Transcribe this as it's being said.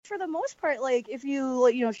for the most part, like if you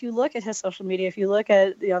look at his social media, if you look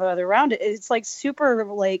at the other around it, it's like super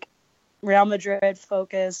like Real Madrid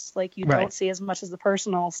focused. Like you don't see as much as the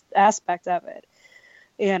personal aspect of it,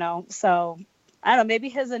 So I don't know.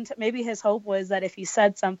 Maybe his hope was that if he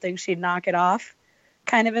said something, she'd knock it off,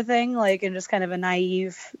 kind of a thing. Like in just kind of a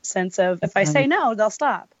naive sense of if I say no, they'll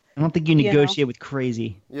stop. I don't think you negotiate with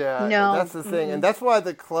crazy. Yeah, no. That's the thing, and that's why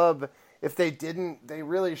the club. If they didn't, they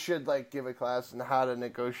really should like give a class on how to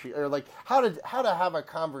negotiate or like how to have a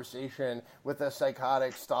conversation with a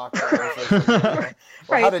psychotic stalker,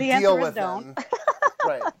 or how to deal with them.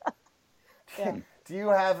 Right. Yeah. Do you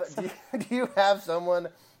have someone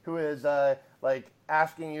who is like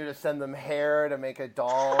asking you to send them hair to make a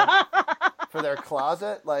doll for their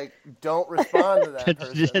closet? Like, don't respond to that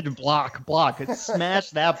person. Block.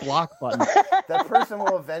 Smash that block button. That person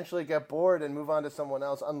will eventually get bored and move on to someone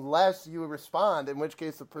else unless you respond, in which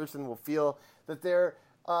case the person will feel that their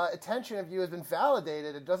attention of you has been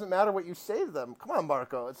validated. It doesn't matter what you say to them. Come on,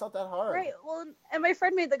 Marco. It's not that hard. Right. Well, and my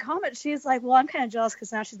friend made the comment. She's like, well, I'm kind of jealous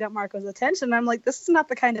because now she's got Marco's attention. And I'm like, this is not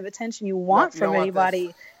the kind of attention you want from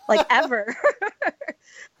anybody, like, ever.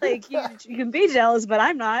 Like, you can be jealous, but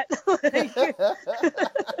I'm not.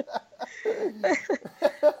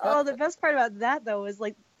 Oh, the best part about that, though, is,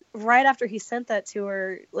 like, right after he sent that to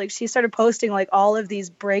her, like, she started posting, like, all of these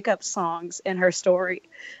breakup songs in her story.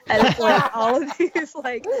 And it's like, all of these,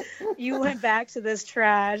 like, you went back to this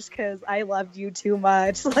trash because I loved you too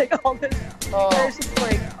much. Like, all this. Oh. I was just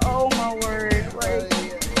like, oh, my word. Like,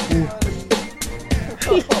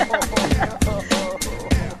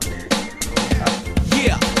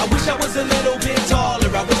 yeah, I wish I was a little bit taller.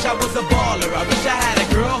 I wish I was a baller. I wish I had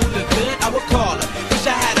a girl who looked good, I would call her. Wish I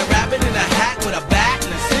had a rabbit in a hat with a bat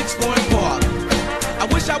and a 6-point baller. I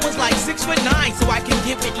wish I was like 6'9" so I can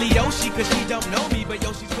get with Leoshi, cause she don't know me, but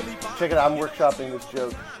yo, she's really fine. Check it out, I'm workshopping this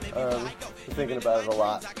joke. I'm thinking about it a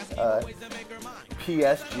lot.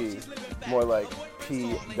 PSG, more like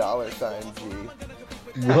P$G.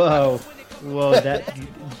 Whoa, that's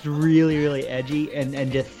really, really edgy.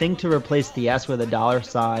 And to think to replace the S with a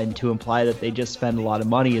 $sign to imply that they just spend a lot of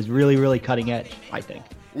money is really, really cutting edge, I think.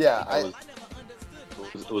 Yeah,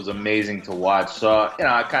 it was amazing to watch. So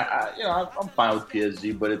I'm fine with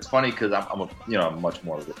PSG, but it's funny because I'm much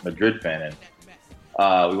more of a Madrid fan, and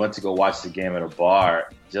we went to go watch the game at a bar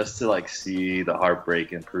just to like see the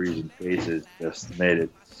heartbreak in Parisian faces. Just made it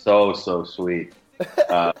so sweet.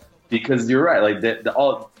 Because you're right, like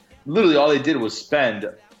literally all they did was spend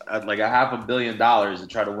like $500 million to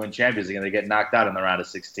try to win Champions League, and they get knocked out in the round of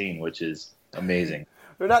 16, which is amazing.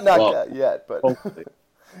 They're not knocked out yet, but hopefully.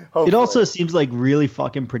 It also seems like really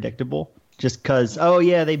fucking predictable. Just because,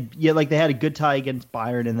 like they had a good tie against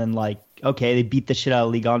Bayern, and then like, okay, they beat the shit out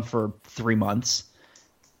of Ligue 1 for 3 months,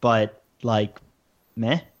 but like,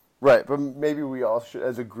 meh. Right, but maybe we all should,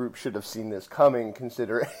 as a group, should have seen this coming,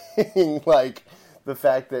 considering like the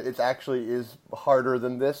fact that it actually is harder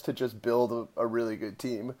than this to just build a really good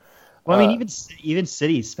team. Well, I mean, even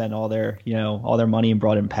City spent all their money and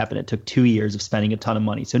brought in Pep, and it took 2 years of spending a ton of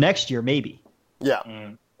money. So next year, maybe. Yeah,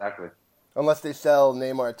 exactly. Unless they sell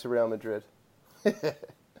Neymar to Real Madrid. Dude,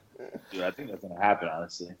 I think that's gonna happen.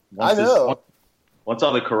 Honestly, I know. Once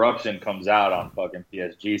all the corruption comes out on fucking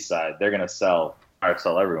PSG side, they're gonna sell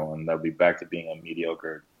everyone. They'll be back to being a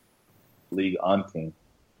mediocre League on team.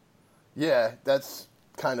 Yeah, that's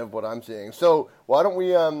kind of what I'm seeing. So why don't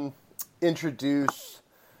we introduce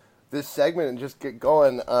this segment and just get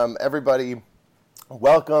going? Everybody,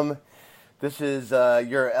 welcome. This is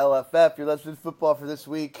your LFF, your Let's Do Football for this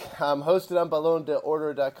week. Hosted on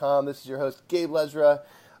BallonDeOrder.com. This is your host, Gabe Lesra.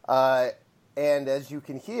 And as you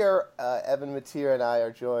can hear, Evan Matir and I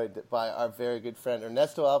are joined by our very good friend,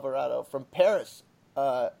 Ernesto Alvarado from Paris.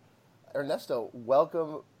 Ernesto,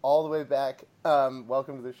 welcome all the way back.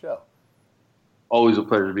 Welcome to the show. Always a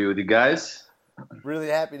pleasure to be with you guys. Really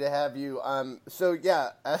happy to have you. So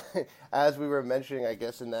yeah, as we were mentioning, I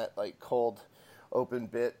guess in that like cold open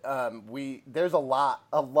bit, there's a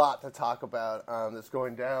lot to talk about that's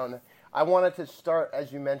going down. I wanted to start,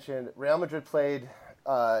 as you mentioned, Real Madrid played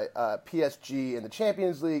PSG in the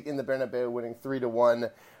Champions League in the Bernabeu, winning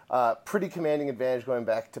 3-1. Pretty commanding advantage going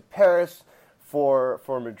back to Paris for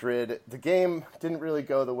Madrid. The game didn't really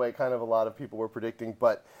go the way kind of a lot of people were predicting,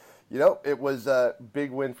 but it was a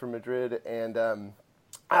big win for Madrid. And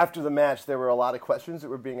after the match, there were a lot of questions that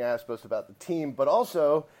were being asked both about the team, but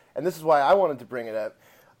also, and this is why I wanted to bring it up,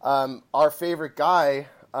 our favorite guy,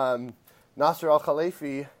 Nasser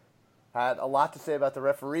Al-Khalifi, had a lot to say about the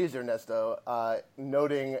referees, Ernesto,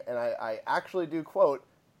 noting, and I actually do quote,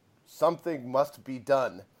 something must be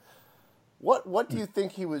done. What do you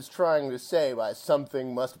think he was trying to say by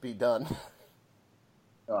something must be done?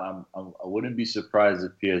 I wouldn't be surprised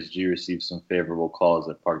if PSG received some favorable calls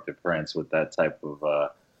at Parc des Princes with that type of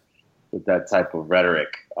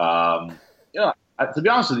rhetoric. To be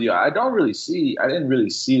honest with you, I didn't really see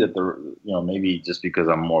that maybe just because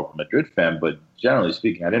I'm more of a Madrid fan, but generally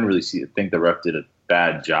speaking, I didn't really think the ref did a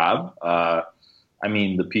bad job. I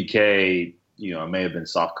mean, the PK, it may have been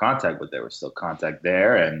soft contact, but there was still contact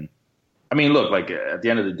there. And I mean, look, like at the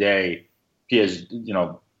end of the day,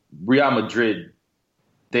 Real Madrid,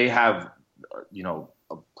 they have, a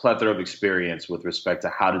plethora of experience with respect to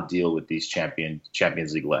how to deal with these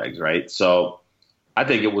Champions League legs, right? So I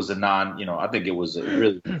think it was a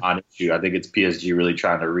really non-issue. I think it's PSG really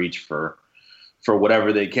trying to reach for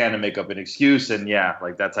whatever they can to make up an excuse. And yeah,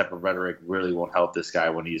 like that type of rhetoric really won't help this guy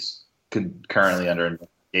when he's currently under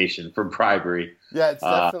investigation for bribery. Yeah, it's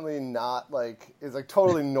definitely not it's like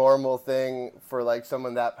totally normal thing for like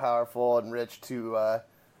someone that powerful and rich to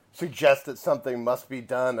suggest that something must be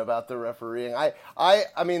done about the refereeing. I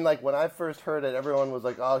mean, like when I first heard it, everyone was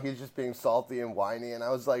like, "Oh, he's just being salty and whiny," and I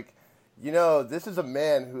was like, this is a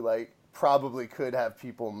man who like probably could have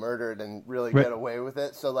people murdered and really get away with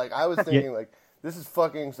it. So like I was thinking like this is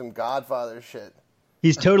fucking some Godfather shit.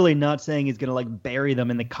 He's totally not saying he's going to like bury them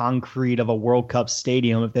in the concrete of a World Cup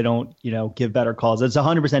stadium if they don't, give better calls. That's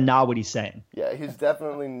 100% not what he's saying. Yeah, he's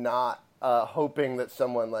definitely not hoping that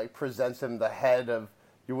someone like presents him the head of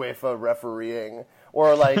UEFA refereeing,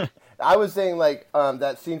 or like I was saying like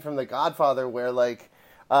that scene from The Godfather where like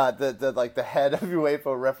the head of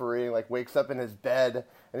UEFA refereeing like wakes up in his bed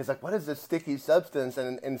and he's like, "What is this sticky substance?"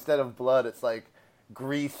 And instead of blood, it's like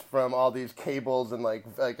grease from all these cables and like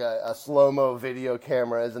a slow-mo video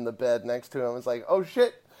camera is in the bed next to him. It's like, oh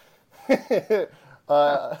shit,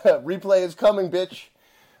 replay is coming, bitch.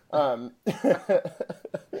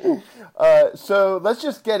 So let's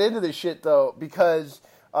just get into this shit though, because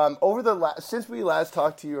since we last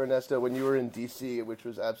talked to you, Ernesto, when you were in DC, which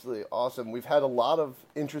was absolutely awesome, we've had a lot of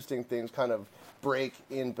interesting things kind of break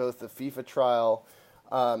in both the FIFA trial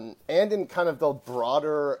and in kind of the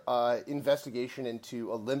broader investigation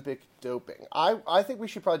into Olympic doping. I think we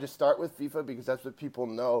should probably just start with FIFA because that's what people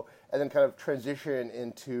know, and then kind of transition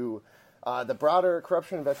into the broader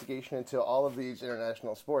corruption investigation into all of these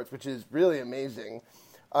international sports, which is really amazing.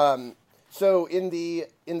 So in the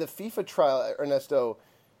FIFA trial, Ernesto,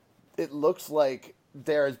 it looks like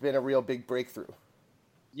there has been a real big breakthrough.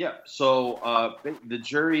 Yeah. So the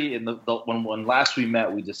jury when last we met,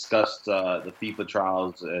 we discussed the FIFA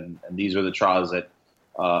trials, and these are the trials that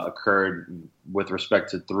occurred with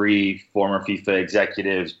respect to 3 former FIFA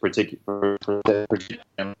executives, particularly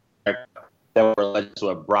that were alleged to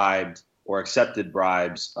have bribed or accepted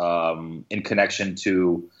bribes in connection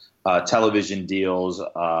to television deals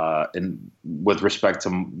with respect to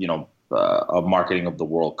a marketing of the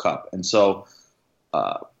World Cup. And so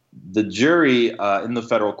the jury in the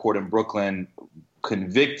federal court in Brooklyn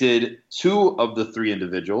convicted 2 of the 3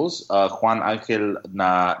 individuals, Juan Angel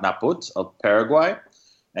Naput of Paraguay,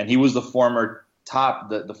 and he was the former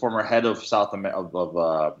head of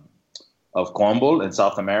of Comebol in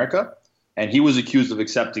South America, and he was accused of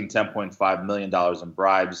accepting $10.5 million in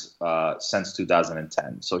bribes since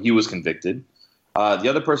 2010. So he was convicted. The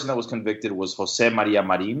other person that was convicted was Jose Maria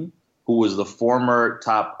Marin, who was the former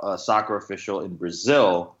top soccer official in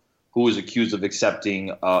Brazil, who was accused of accepting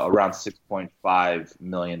around $6.5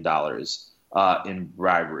 million in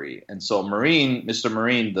bribery. And so Mr.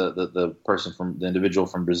 Marin, the individual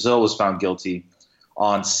from Brazil, was found guilty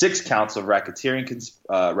on 6 counts of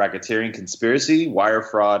racketeering conspiracy, wire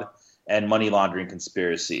fraud, and money laundering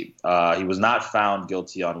conspiracy. He was not found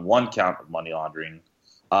guilty on 1 count of money laundering.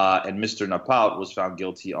 And Mr. Napout was found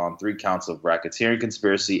guilty on 3 counts of racketeering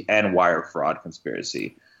conspiracy and wire fraud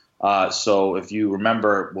conspiracy. So if you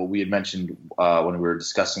remember what we had mentioned when we were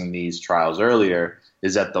discussing these trials earlier,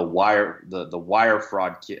 is that the wire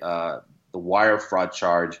fraud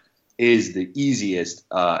charge is the easiest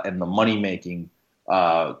and the money making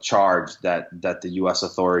charge that the U.S.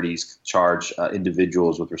 authorities charge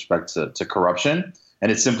individuals with respect to corruption.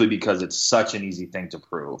 And it's simply because it's such an easy thing to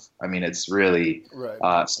prove. I mean, it's really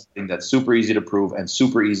something that's super easy to prove and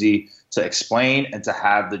super easy to explain and to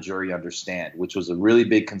have the jury understand, which was a really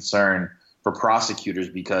big concern for prosecutors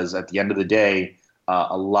because at the end of the day,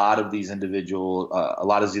 a lot of these individuals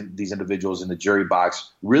in the jury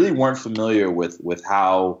box really weren't familiar with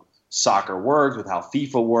how soccer worked, with how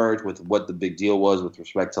FIFA worked, with what the big deal was with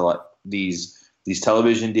respect to these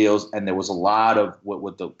television deals. And there was a lot of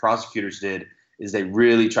what the prosecutors did is they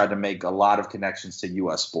really tried to make a lot of connections to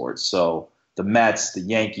U.S. sports. So the Mets, the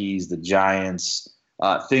Yankees, the Giants,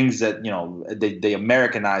 things that they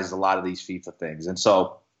Americanized a lot of these FIFA things, and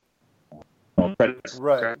so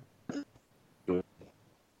right.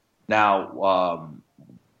 Now,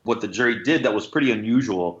 what the jury did that was pretty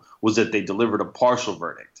unusual was that they delivered a partial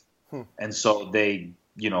verdict, and so they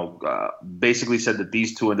basically said that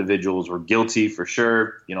these two individuals were guilty for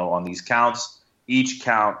sure, on these counts. Each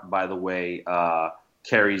count, by the way,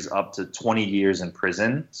 carries up to 20 years in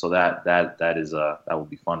prison. So that will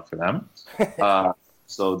be fun for them.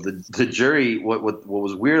 So the jury, what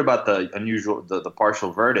was weird about the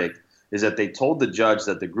partial verdict is that they told the judge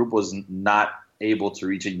that the group was not able to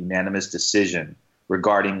reach a unanimous decision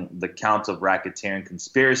regarding the count of racketeering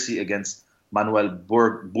conspiracy against Manuel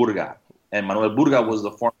Burga. And Manuel Burga was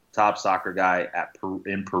the former top soccer guy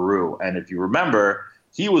in Peru. And if you remember,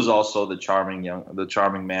 he was also the charming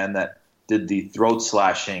man that did the throat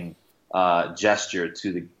slashing gesture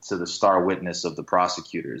to the star witness of the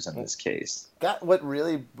prosecutors in this case. What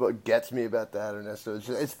really gets me about that, Ernesto, is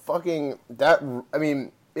it's fucking that. I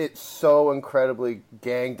mean, it's so incredibly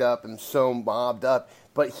ganged up and so mobbed up,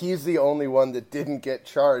 but he's the only one that didn't get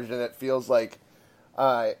charged, and it feels like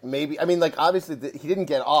maybe. I mean, like obviously he didn't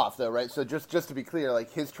get off though, right? So just to be clear,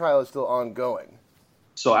 like his trial is still ongoing.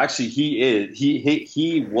 So actually,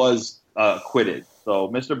 he was acquitted. So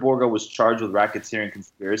Mr. Borga was charged with racketeering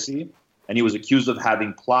conspiracy, and he was accused of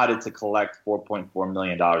having plotted to collect $4.4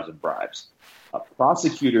 million in bribes.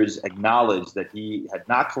 Prosecutors acknowledged that he had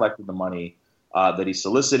not collected the money that he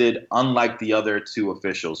solicited, unlike the other two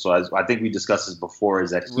officials. So as I think we discussed this before,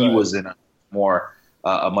 is that he was in a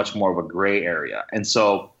much more of a gray area. And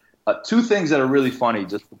so two things that are really funny,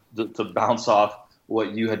 just to bounce off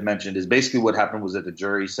what you had mentioned, is basically what happened was that the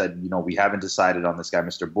jury said, we haven't decided on this guy,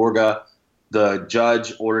 Mr. Burga. The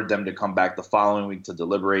judge ordered them to come back the following week to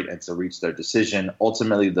deliberate and to reach their decision.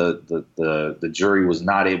 Ultimately, the jury was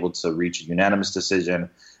not able to reach a unanimous decision,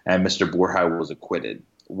 and Mr. Burga was acquitted.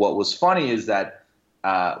 What was funny is that,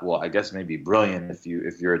 I guess maybe brilliant if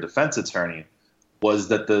you're a defense attorney, was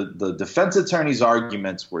that the defense attorney's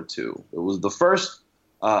arguments were two. It was the first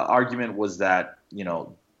argument was that,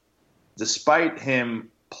 despite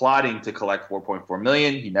him plotting to collect $4.4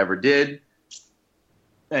 million, he never did,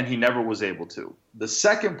 and he never was able to. The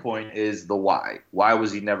second point is the why. Why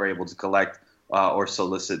was he never able to collect or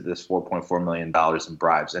solicit this $4.4 million in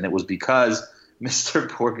bribes? And it was because Mr.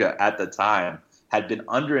 Burga at the time had been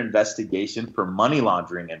under investigation for money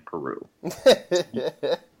laundering in Peru.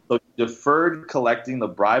 So he deferred collecting the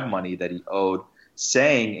bribe money that he owed,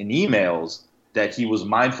 saying in emails that he was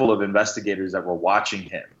mindful of investigators that were watching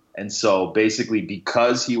him. And so basically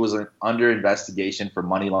because he was under investigation for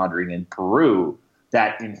money laundering in Peru,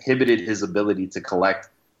 that inhibited his ability to collect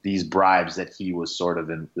these bribes that he was sort of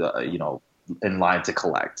in line to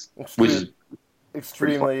collect, which is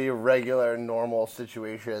extremely regular, normal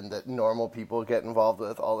situation that normal people get involved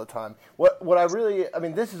with all the time. What I really, I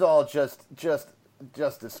mean, this is all just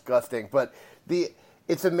disgusting. But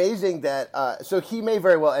it's amazing that so he may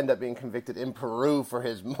very well end up being convicted in Peru for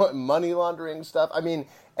his money laundering stuff. I mean,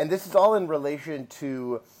 and this is all in relation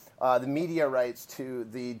to the media rights to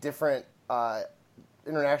the different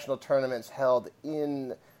international tournaments held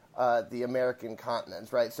in the American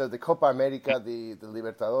continents, right? So the Copa America, the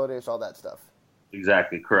Libertadores, all that stuff.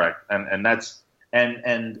 Exactly, correct. And that's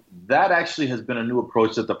and that actually has been a new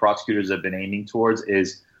approach that the prosecutors have been aiming towards,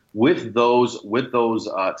 is with those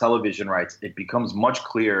television rights, it becomes much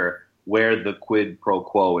clearer where the quid pro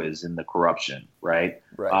quo is in the corruption, right?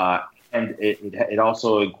 Right. And it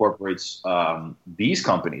also incorporates these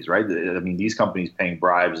companies, right? I mean, these companies paying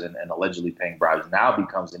bribes and allegedly paying bribes now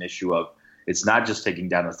becomes an issue of, it's not just taking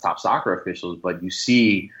down the top soccer officials, but you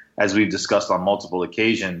see, as we've discussed on multiple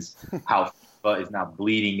occasions, how FIFA is now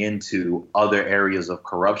bleeding into other areas of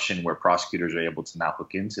corruption where prosecutors are able to now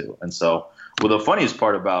look into. And so, well, the funniest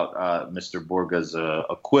part about Mr. Burga's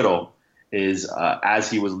acquittal is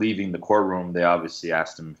as he was leaving the courtroom, they obviously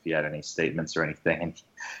asked him if he had any statements or anything. And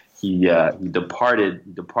he departed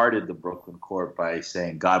the Brooklyn court by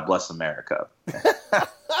saying, "God bless America."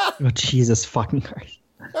 Oh, Jesus fucking Christ.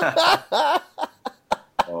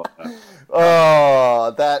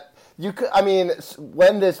 That you could. I mean,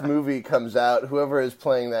 when this movie comes out, whoever is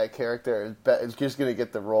playing that character is just going to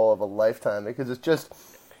get the role of a lifetime, because it's just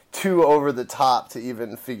too over the top to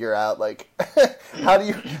even figure out. Like, how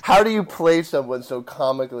do you play someone so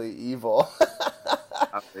comically evil?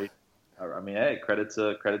 I mean, hey, credit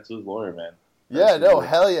to his lawyer, man. Yeah, no,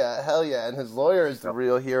 hell yeah, and his lawyer is the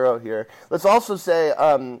real hero here. Let's also say,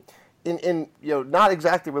 in not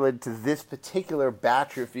exactly related to this particular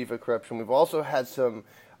batch of FIFA corruption, we've also had some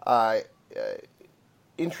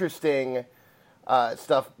interesting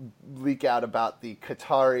stuff leak out about the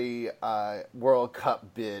Qatari World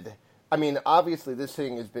Cup bid. I mean, obviously, this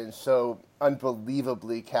thing has been so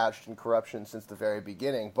unbelievably couched in corruption since the very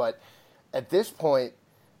beginning. But at this point,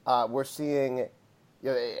 we're seeing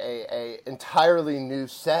a entirely new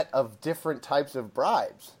set of different types of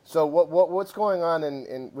bribes. So what's going on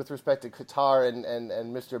in with respect to Qatar and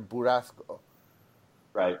Mr. Burasco?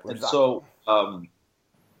 Right. And so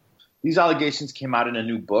these allegations came out in a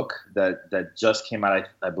new book that just came out,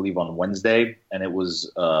 I believe, on Wednesday, and it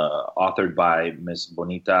was authored by Ms.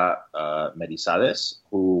 Bonita Merizades,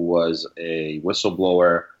 who was a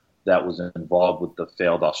whistleblower that was involved with the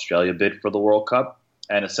failed Australia bid for the World Cup.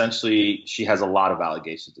 And essentially, she has a lot of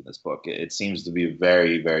allegations in this book. It seems to be a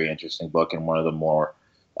very, very interesting book and one of the more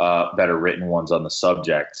better written ones on the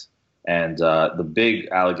subject. And the big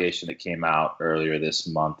allegation that came out earlier this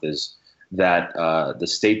month is that the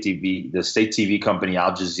state TV company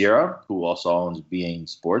Al Jazeera, who also owns Bein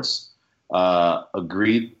Sports,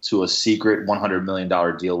 agreed to a secret $100 million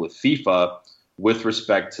deal with FIFA with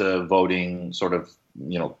respect to voting, sort of,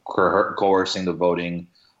 coercing the voting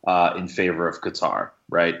in favor of Qatar,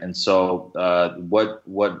 right? And so what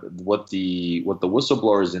the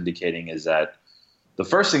whistleblower is indicating is that the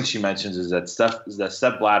first thing she mentions is that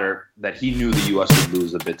Sepp Blatter, that he knew the U.S. would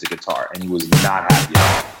lose a bid to Qatar, and he was not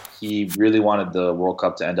happy. He really wanted the World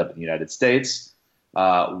Cup to end up in the United States.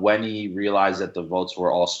 When he realized that the votes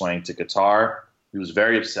were all swaying to Qatar, he was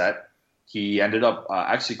very upset. He ended up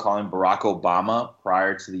actually calling Barack Obama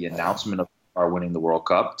prior to the announcement of Qatar winning the World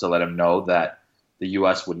Cup to let him know that the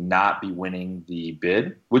U.S. would not be winning the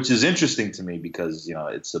bid, which is interesting to me because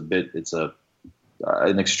it's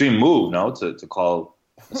an extreme move, to call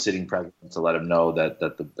a sitting president to let him know that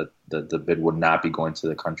the bid would not be going to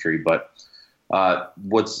the country. But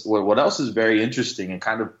what else is very interesting and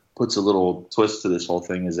kind of puts a little twist to this whole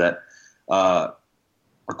thing is that,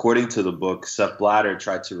 according to the book, Sepp Blatter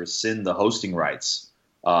tried to rescind the hosting rights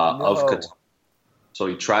of Qatar. So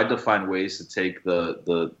he tried to find ways to take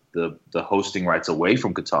the hosting rights away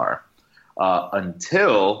from Qatar and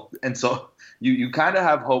so you kind of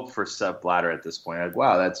have hope for Sepp Blatter at this point. Like,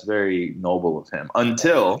 wow, that's very noble of him.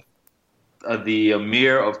 Until the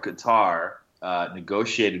Emir of Qatar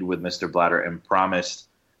negotiated with Mr. Blatter and promised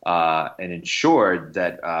and ensured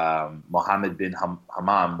that Mohammed bin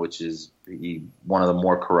Hammam, which is one of the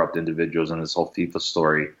more corrupt individuals in this whole FIFA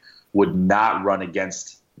story, would not run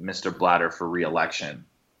against Mr. Blatter for re-election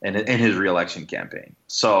in his re-election campaign.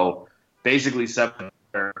 So basically, Sepp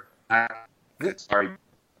Blatter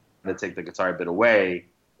to take the Qatar bid away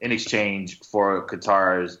in exchange for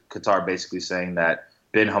Qatar basically saying that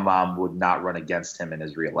bin Hammam would not run against him in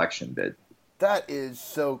his re-election bid. This is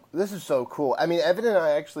so cool. I mean, Evan and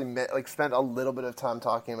I actually spent a little bit of time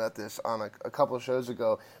talking about this on a couple of shows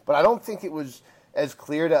ago, but I don't think it was as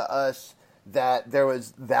clear to us that there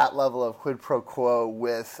was that level of quid pro quo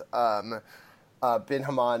with bin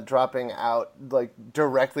Hammam dropping out,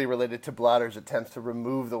 directly related to Blatter's attempts to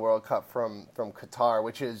remove the World Cup from Qatar,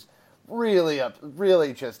 which is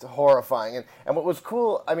really just horrifying. And what was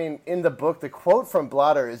cool, I mean, in the book, the quote from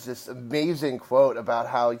Blatter is this amazing quote about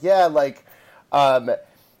how,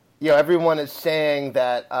 everyone is saying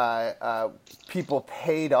that people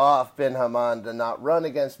paid off bin Hammam to not run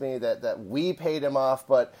against me, that we paid him off.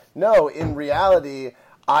 But no, in reality,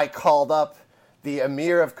 I called up the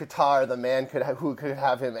Emir of Qatar, the man who could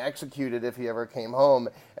have him executed if he ever came home,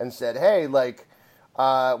 and said, hey,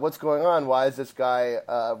 what's going on? Why is this guy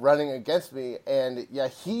running against me? And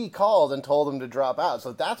he called and told him to drop out.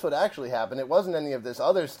 So that's what actually happened. It wasn't any of this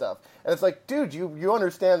other stuff. And it's like, dude, you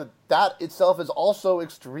understand that itself is also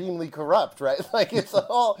extremely corrupt, right? It's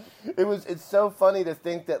so funny to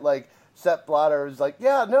think that Sepp Blatter was like,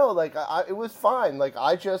 it was fine.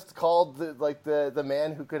 I just called the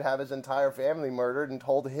man who could have his entire family murdered and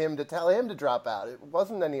told him to tell him to drop out. It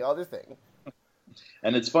wasn't any other thing.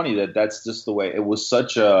 And it's funny that that's just the way it was.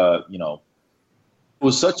 Such a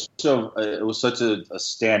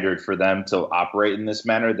standard for them to operate in this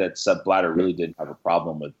manner that Sepp Blatter really didn't have a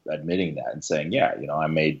problem with admitting that and saying, I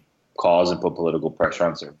made calls and put political pressure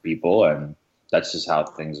on certain people, and that's just how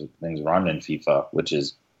things run in FIFA, which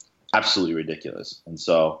is absolutely ridiculous. And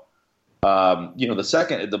so,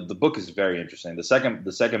 the book is very interesting. The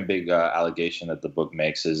second big allegation that the book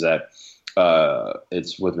makes is that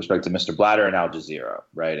it's with respect to Mr. Blatter and Al Jazeera,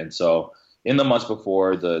 right? And so in the months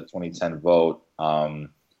before the 2010 vote,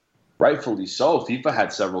 rightfully so, FIFA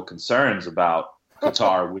had several concerns about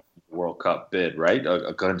Qatar winning the World Cup bid, right?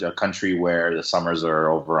 A country where the summers are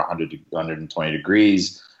over 120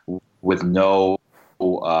 degrees with no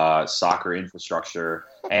soccer infrastructure,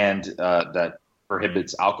 and that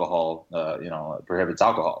prohibits alcohol. Prohibits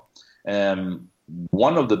alcohol. And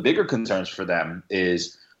one of the bigger concerns for them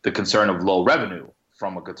is the concern of low revenue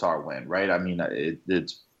from a Qatar win, right? I mean,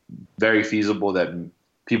 it's very feasible that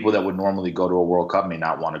people that would normally go to a World Cup may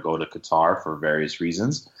not want to go to Qatar for various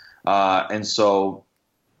reasons. And so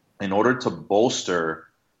in order to bolster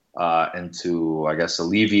and to, I guess,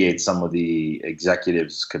 alleviate some of the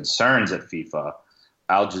executives' concerns at FIFA,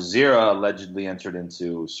 Al Jazeera allegedly entered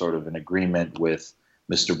into sort of an agreement with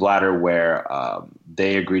Mr. Blatter where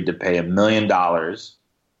they agreed to pay $1 million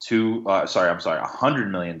to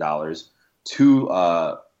 $100 million to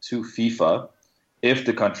FIFA if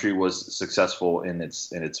the country was successful in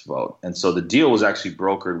its vote. And so the deal was actually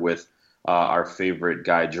brokered with our favorite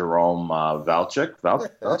guy, Jerome Valchik.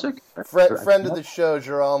 Friend of the show,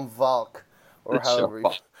 Jerome Valk, or however you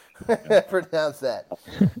pronounce that.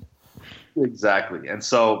 Exactly. And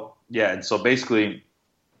so basically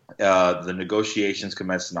the negotiations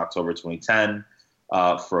commenced in October 2010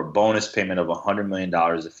 for a bonus payment of $100 million to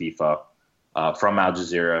FIFA from Al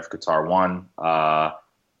Jazeera if Qatar won.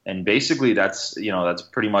 And basically that's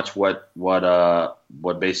pretty much what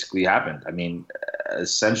basically happened. I mean,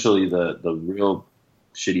 essentially the real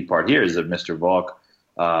shitty part here is that Mr. Volk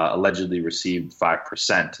allegedly received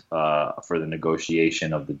 5% for the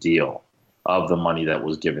negotiation of the deal of the money that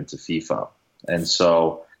was given to FIFA. And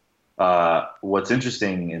so what's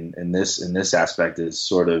interesting in this aspect is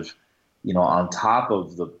sort of, on top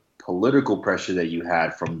of the political pressure that you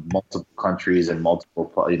had from multiple countries and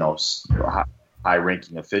multiple,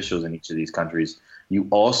 high-ranking officials in each of these countries, you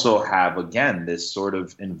also have, again, this sort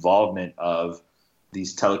of involvement of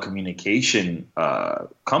these telecommunication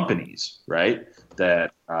companies, right,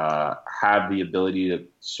 that have the ability to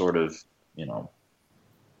sort of,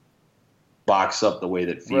 box up the way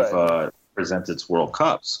that FIFA presents its World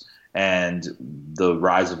Cups. And the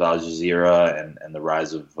rise of Al Jazeera and the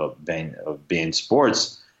rise of beIN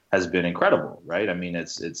Sports has been incredible, right? I mean,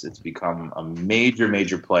 it's become a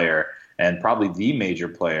major player, and probably the major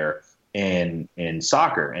player in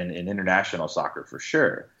soccer and in international soccer for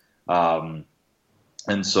sure. And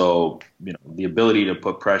so, the ability to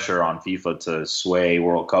put pressure on FIFA to sway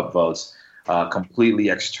World Cup votes completely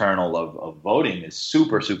external of voting is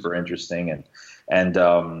super interesting, and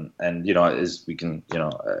as we can,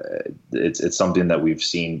 it's something that we've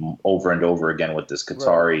seen over and over again with this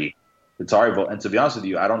Qatari vote. And to be honest with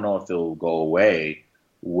you, I don't know if it'll go away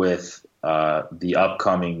with the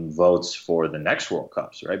upcoming votes for the next World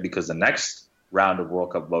Cups, right? Because the next round of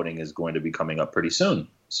World Cup voting is going to be coming up pretty soon.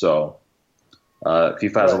 So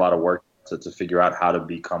FIFA has a lot of work to figure out how to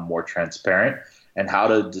become more transparent and how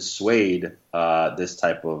to dissuade this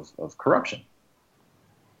type of corruption.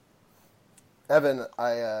 Evan,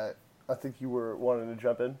 I think you were wanting to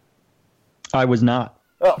jump in. I was not.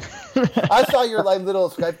 Oh, I saw your little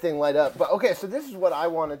Skype thing light up. But okay, so this is what I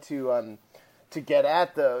wanted to get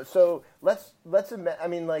at, though. So let's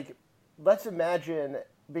imagine,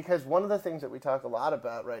 because one of the things that we talk a lot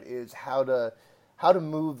about, right, is how to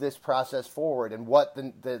move this process forward and what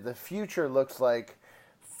the future looks like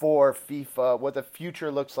for FIFA, what the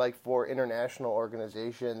future looks like for international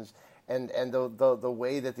organizations, and the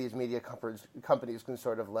way that these media companies can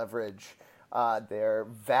sort of leverage their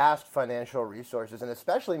vast financial resources, and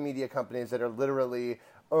especially media companies that are literally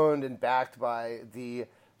owned and backed by the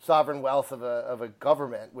sovereign wealth of a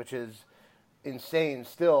government, which is insane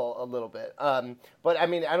still a little bit. But I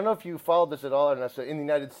mean, I don't know if you followed this at all, Ernesto. In the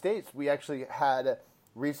United States, we actually had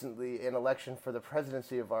recently an election for the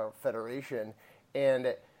presidency of our federation,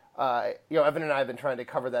 and Evan and I have been trying to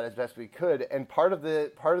cover that as best we could. And part of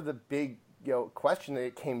the big question that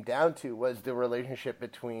it came down to was the relationship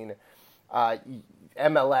between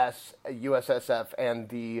MLS, USSF, and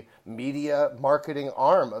the media marketing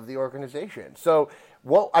arm of the organization. So,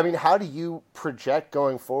 how do you project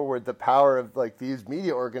going forward the power of these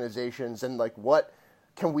media organizations, and what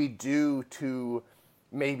can we do to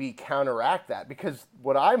maybe counteract that? Because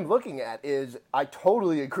what I'm looking at is, I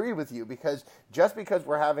totally agree with you, because just because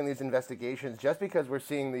we're having these investigations, just because we're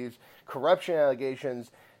seeing these corruption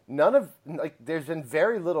allegations, there's been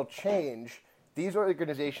very little change. These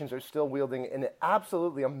organizations are still wielding an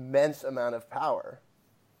absolutely immense amount of power.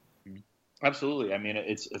 Absolutely. I mean,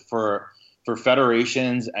 it's for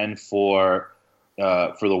federations and for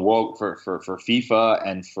the world, for FIFA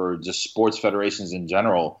and for just sports federations in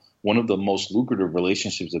general. One of the most lucrative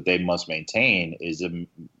relationships that they must maintain is the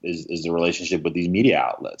relationship with these media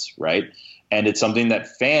outlets, right? And it's something that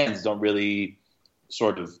fans don't really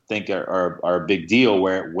sort of think are a big deal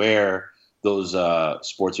where those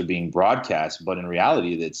sports are being broadcast, but in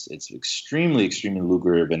reality, it's extremely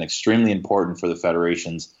lucrative and extremely important for the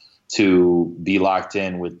federations to be locked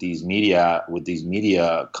in with these media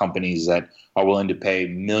companies that are willing to pay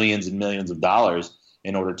millions and millions of dollars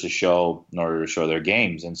in order to show their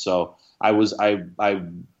games. And so I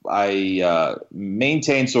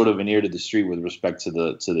maintain sort of an ear to the street with respect to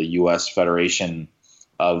the U.S. Federation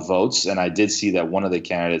of votes, and I did see that one of the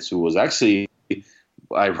candidates, who was actually,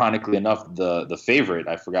 ironically enough, the favorite,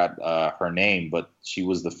 I forgot her name, but she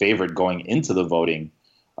was the favorite going into the voting,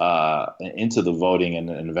 and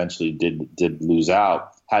eventually did lose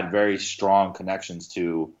out, had very strong connections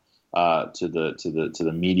to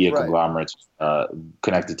the media conglomerates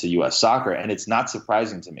connected to U.S. soccer, and it's not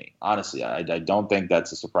surprising to me, honestly. I don't think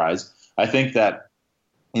that's a surprise. I think that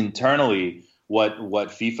internally, what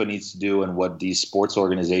FIFA needs to do and what these sports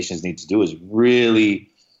organizations need to do is really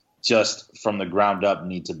just from the ground up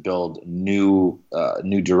need to build new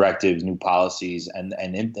directives, new policies, and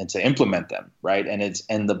to implement them, right?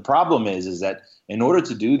 And the problem is that in order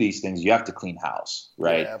to do these things, you have to clean house,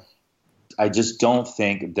 right? Yeah. I just don't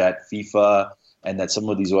think that FIFA and that some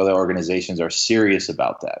of these other organizations are serious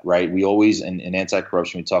about that, right? We always, in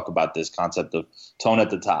anti-corruption, we talk about this concept of tone at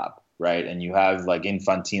the top, right? And you have like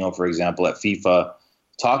Infantino, for example, at FIFA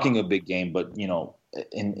talking a big game, but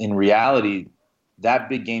in reality, that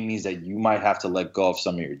big game means that you might have to let go of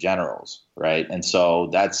some of your generals, right? And so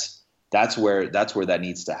that's where that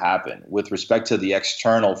needs to happen. With respect to the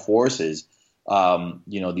external forces,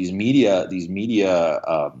 these media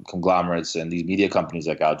conglomerates and these media companies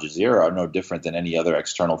like Al Jazeera are no different than any other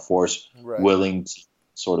external force willing to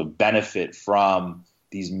sort of benefit from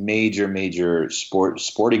these major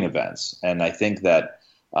sporting events. And I think that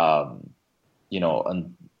what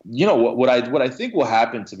I think will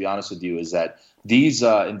happen, to be honest with you, is that these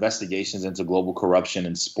investigations into global corruption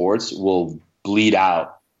in sports will bleed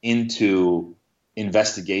out into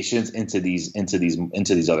investigations into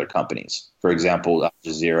these other companies. For example, Al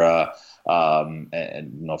Jazeera,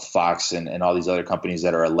 and Fox and all these other companies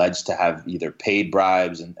that are alleged to have either paid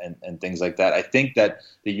bribes and things like that. I think that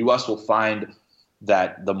the U.S. will find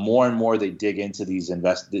that the more and more they dig into these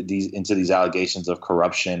allegations of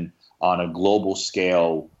corruption on a global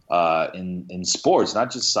scale in sports,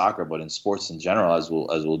 not just soccer, but in sports in general, as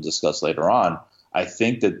we'll discuss later on, I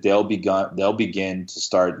think that they'll begin to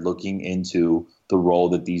start looking into the role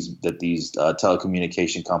that these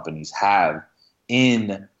telecommunication companies have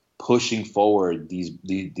in pushing forward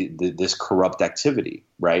this corrupt activity,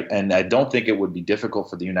 right? And I don't think it would be difficult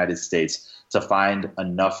for the United States to find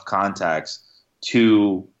enough contacts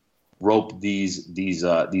to rope these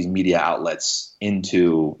media outlets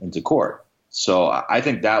into court. So I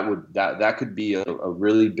think that could be a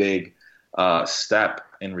really big step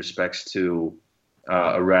in respects to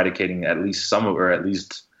eradicating at least some of, or at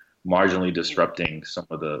least marginally disrupting some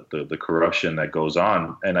of the corruption that goes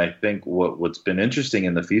on. And I think what's been interesting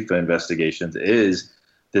in the FIFA investigations is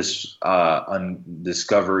this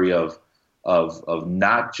discovery of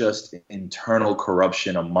not just internal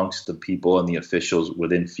corruption amongst the people and the officials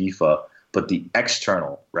within FIFA, but the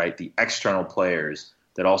external, right? The external players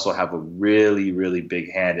that also have a really, really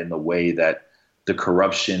big hand in the way that the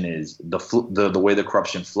corruption is, the way the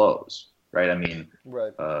corruption flows, right? I mean,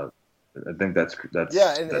 right. I think that's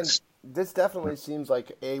yeah, and this definitely seems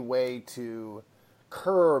like a way to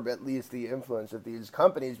curb at least the influence of these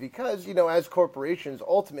companies, because as corporations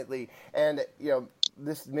ultimately, and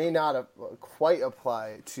this may not quite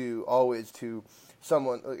apply to always to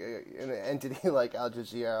someone, an entity like Al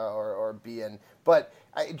Jazeera or BN, but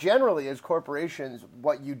generally as corporations,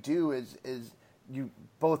 what you do is you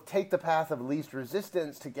both take the path of least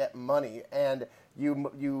resistance to get money, and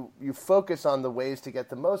you focus on the ways to get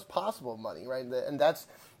the most possible money, right? And that's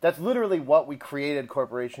literally what we created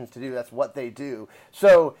corporations to do. That's what they do.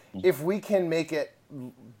 So if we can make it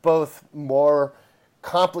both more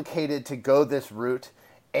complicated to go this route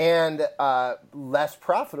and less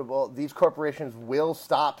profitable, these corporations will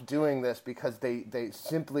stop doing this because they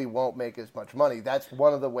simply won't make as much money. That's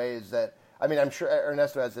one of the ways that, I mean, I'm sure,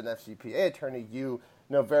 Ernesto, as an FCPA attorney, you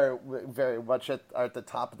know very, very much at the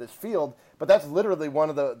top of this field, but that's literally one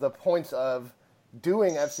of the points of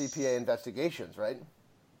doing FCPA investigations, right?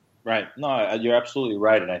 Right. No, you're absolutely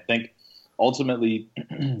right. And I think ultimately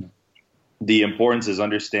the importance is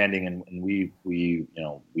understanding, and we've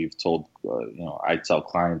told, I tell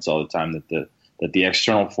clients all the time that the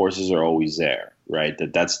external forces are always there, right?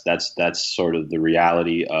 That's sort of the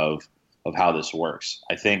reality of how this works.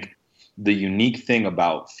 I think the unique thing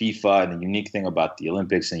about FIFA and the unique thing about the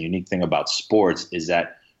Olympics and the unique thing about sports is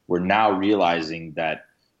that we're now realizing that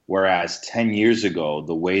Whereas 10 years ago,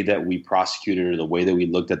 the way that we prosecuted or the way that we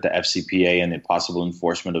looked at the FCPA and the possible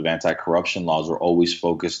enforcement of anti-corruption laws were always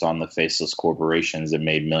focused on the faceless corporations that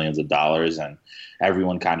made millions of dollars. And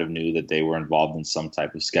everyone kind of knew that they were involved in some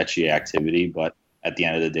type of sketchy activity. But at the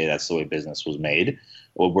end of the day, that's the way business was made.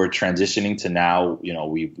 What we're transitioning to now,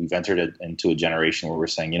 we've entered into a generation where we're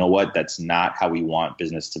saying, you know what, that's not how we want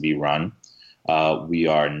business to be run. We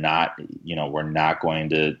are not, we're not going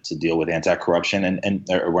to deal with anti-corruption and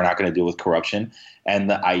we're not going to deal with corruption. And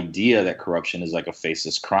the idea that corruption is like a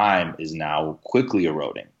faceless crime is now quickly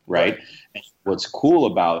eroding, right? And what's cool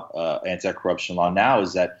about anti-corruption law now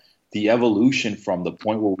is that the evolution from the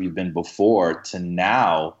point where we've been before to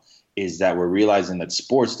now is that we're realizing that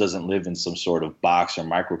sports doesn't live in some sort of box or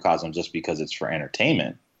microcosm just because it's for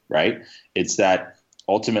entertainment, right? It's that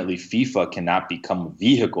ultimately FIFA cannot become a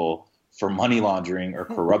vehicle for money laundering or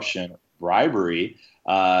corruption, bribery,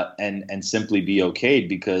 and simply be okayed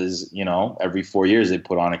because, every 4 years they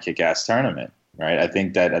put on a kick-ass tournament, right? I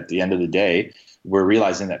think that at the end of the day, we're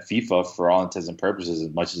realizing that FIFA, for all intents and purposes,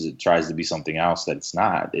 as much as it tries to be something else that it's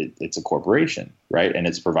not, it's a corporation, right? And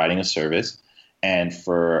it's providing a service. And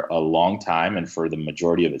for a long time and for the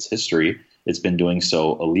majority of its history, it's been doing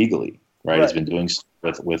so illegally, right? It's been doing so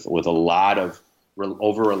with a lot of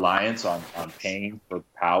over-reliance on paying for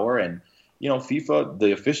power. And, FIFA,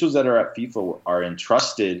 the officials that are at FIFA are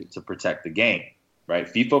entrusted to protect the game, right?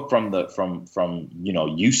 FIFA from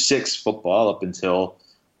U6 football up until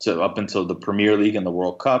the Premier League and the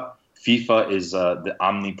World Cup, FIFA is the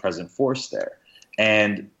omnipresent force there.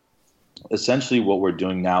 And essentially what we're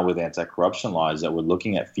doing now with anti-corruption law is that we're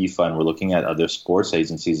looking at FIFA and we're looking at other sports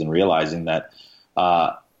agencies and realizing that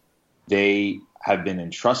they have been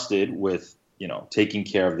entrusted with, taking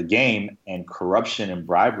care of the game, and corruption and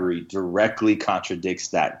bribery directly contradicts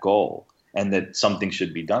that goal, and that something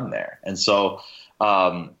should be done there. And so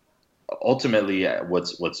ultimately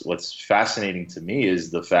what's fascinating to me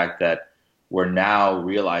is the fact that we're now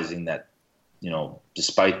realizing that,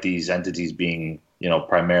 despite these entities being,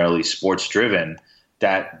 primarily sports driven,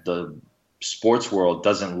 that the sports world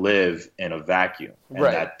doesn't live in a vacuum, and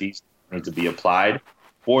that these need to be applied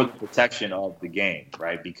for the protection of the game,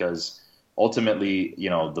 right? Because ultimately,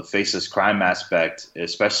 the faceless crime aspect,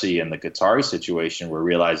 especially in the Qatari situation, we're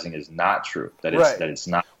realizing is not true. That it's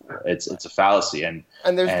not. It's a fallacy, and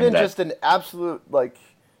there's been just an absolute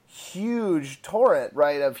huge torrent,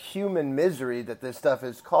 right, of human misery that this stuff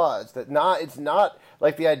has caused. It's not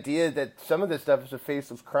like the idea that some of this stuff is a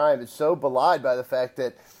faceless crime is so belied by the fact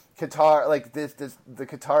that Qatar, the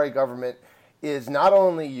Qatari government is not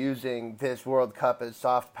only using this World Cup as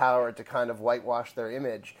soft power to kind of whitewash their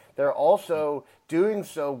image, they're also doing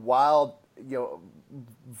so while,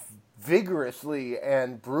 vigorously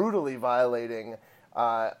and brutally violating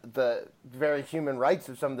the very human rights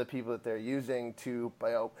of some of the people that they're using to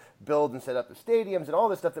build and set up the stadiums and all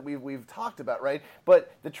this stuff that we've talked about, right?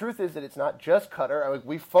 But the truth is that it's not just Qatar.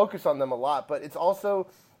 We focus on them a lot, but it's also,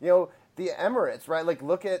 the Emirates, right?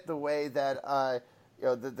 Look at the way that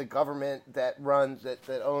the government that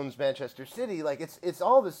owns Manchester City. It's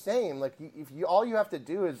all the same. All you have to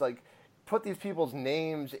do is put these people's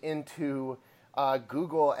names into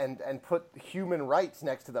Google and put human rights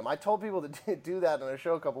next to them. I told people to do that on a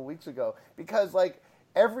show a couple weeks ago because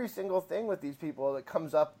every single thing with these people that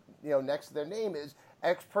comes up, next to their name is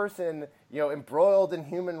X person, embroiled in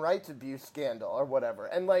human rights abuse scandal or whatever.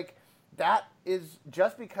 And that is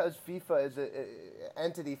just because FIFA is an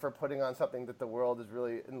entity for putting on something that the world is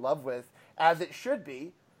really in love with, as it should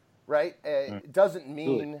be, right? It doesn't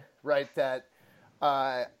mean, right, that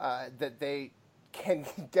that they can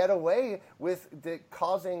get away with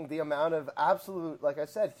causing the amount of absolute, like I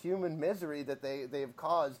said, human misery that they've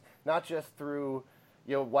caused, not just through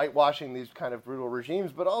whitewashing these kind of brutal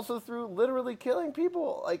regimes, but also through literally killing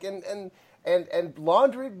people, and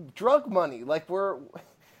laundering drug money.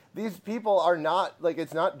 These people are not,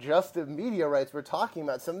 it's not just the media rights we're talking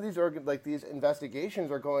about. Some of these these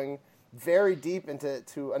investigations are going very deep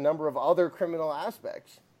into a number of other criminal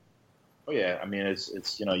aspects. Oh yeah, I mean it's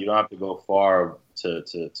you don't have to go far to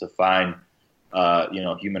find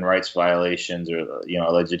human rights violations or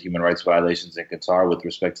alleged human rights violations in Qatar with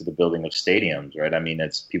respect to the building of stadiums, right? I mean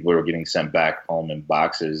it's people who are getting sent back home in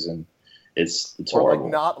boxes, and it's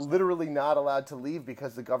horrible. Or literally not allowed to leave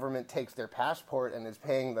because the government takes their passport and is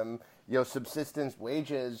paying them subsistence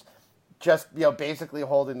wages, just basically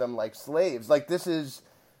holding them like slaves. This is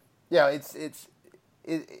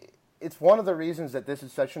it's one of the reasons that this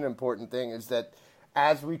is such an important thing is that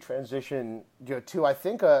as we transition to, I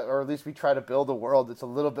think, or at least we try to build a world that's a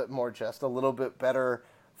little bit more just, a little bit better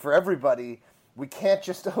for everybody, we can't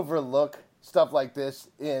just overlook stuff like this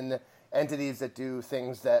in entities that do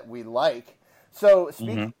things that we like. So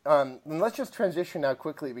let's just transition now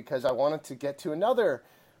quickly, because I wanted to get to another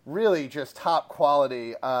really just top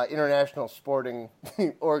quality international sporting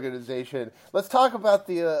organization. Let's talk about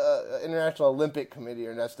the International Olympic Committee,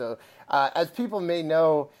 Ernesto. As people may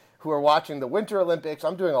know who are watching the Winter Olympics,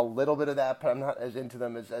 I'm doing a little bit of that, but I'm not as into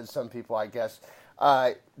them as some people, I guess.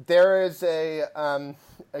 There is a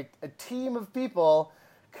team of people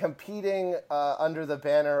competing under the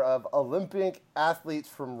banner of Olympic athletes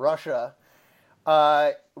from Russia,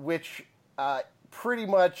 which pretty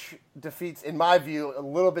much defeats, in my view, a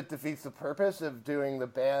little bit defeats the purpose of doing the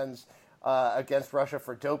bans against Russia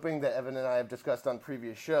for doping that Evan and I have discussed on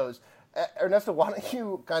previous shows. Ernesto, why don't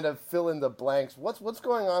you kind of fill in the blanks? What's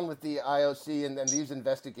going on with the IOC and these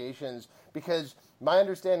investigations? Because my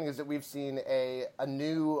understanding is that we've seen a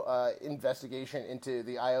new investigation into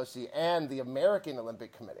the IOC and the American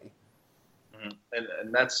Olympic Committee.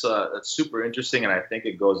 And that's super interesting, and I think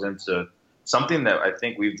it goes into something that I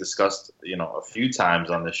think we've discussed, a few times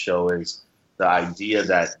on the show, is the idea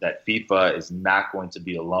that FIFA is not going to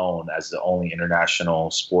be alone as the only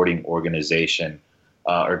international sporting organization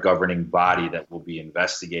or governing body that will be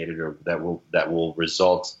investigated, or that will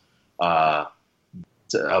result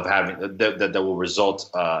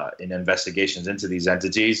in investigations into these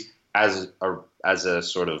entities as a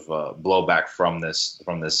sort of blowback from this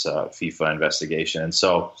FIFA investigation. And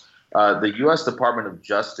so the U.S. Department of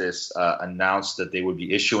Justice announced that they would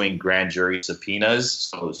be issuing grand jury subpoenas.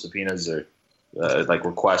 So subpoenas are like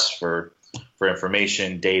requests for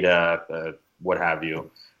information, data, what have you,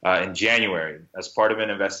 in January as part of an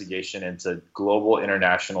investigation into global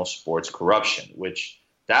international sports corruption, which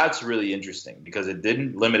that's really interesting because it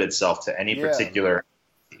didn't limit itself to any particular,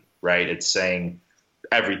 right? It's saying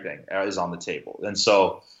everything is on the table. And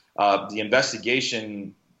so the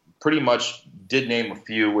investigation pretty much did name a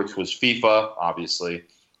few, which was FIFA, obviously,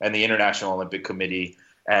 and the International Olympic Committee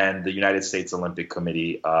and the United States Olympic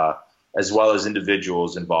Committee, as well as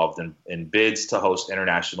individuals involved in bids to host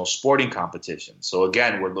international sporting competitions. So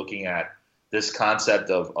again, we're looking at this concept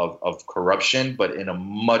of corruption, but in a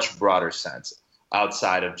much broader sense,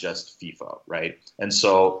 outside of just FIFA, right? And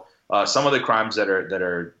so some of the crimes that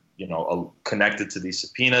are connected to these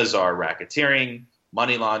subpoenas are racketeering,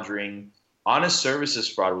 money laundering, honest services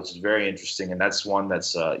fraud, which is very interesting, and that's one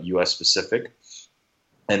that's U.S. specific.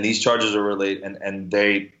 And these charges are related, and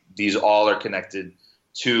these all are connected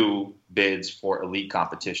to bids for elite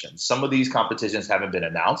competitions. Some of these competitions haven't been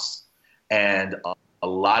announced, and a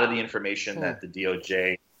lot of the information that the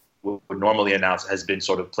DOJ would normally announce has been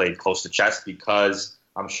sort of played close to chest, because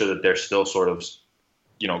I'm sure that they're still sort of,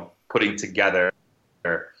 putting together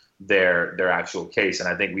their actual case. And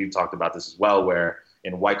I think we've talked about this as well, where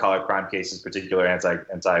in white collar crime cases, particular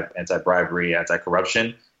anti-bribery,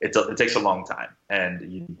 anti-corruption, it takes a long time,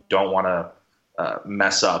 and you don't want to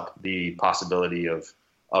mess up the possibility of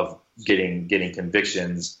getting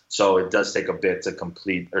convictions. So it does take a bit to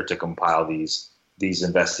complete or to compile these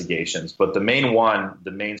investigations. But the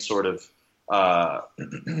main sort of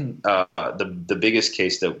the biggest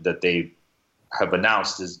case that they have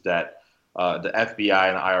announced is that the FBI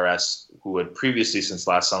and the IRS, who had previously since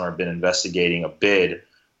last summer been investigating a bid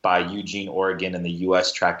by Eugene, Oregon, and the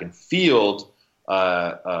U.S. track and field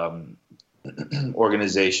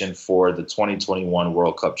organization for the 2021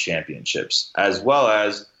 World Cup Championships, as well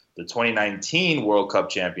as the 2019 World Cup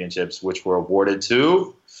Championships, which were awarded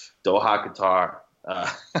to Doha, Qatar,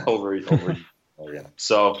 over.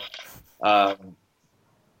 So,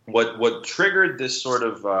 what triggered this sort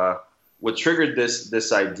of what triggered this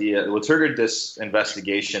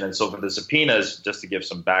investigation? And so for the subpoenas, just to give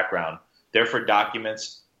some background, they're for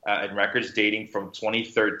documents and records dating from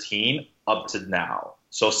 2013 up to now.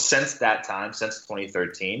 So since that time, since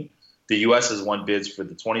 2013, the U.S. has won bids for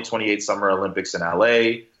the 2028 Summer Olympics in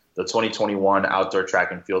L.A., the 2021 Outdoor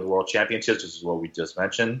Track and Field World Championships, which is what we just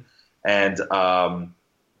mentioned, and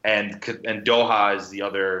Doha is the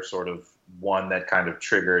other sort of one that kind of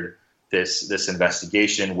triggered this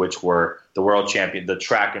investigation, which were the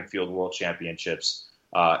Track and Field World Championships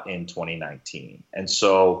in 2019. And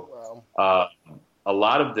so a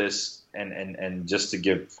lot of this, and just to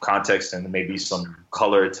give context and maybe some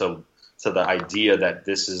color to the idea that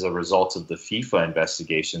this is a result of the FIFA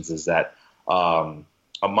investigations, is that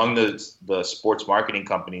among the sports marketing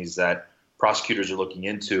companies that prosecutors are looking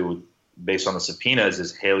into based on the subpoenas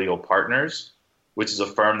is Haleo Partners, which is a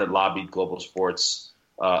firm that lobbied global sports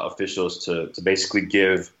officials to basically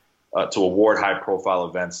to award high-profile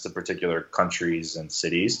events to particular countries and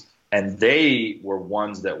cities. And they were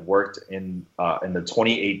ones that worked in the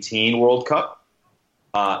 2018 World Cup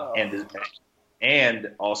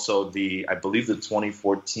And also I believe the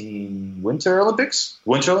 2014 Winter Olympics.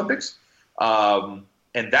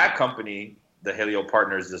 And that company, the Helio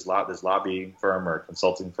Partners, this lobbying firm or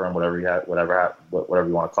consulting firm, whatever you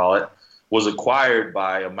want to call it, was acquired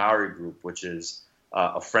by a Maori group, which is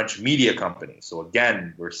a French media company. So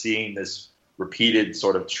again, we're seeing this repeated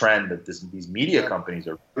sort of trend that these media companies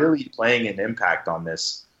are really playing an impact on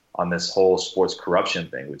this whole sports corruption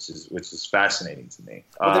thing, which is fascinating to me.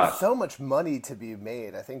 Well, there's so much money to be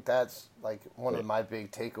made. I think that's like one of my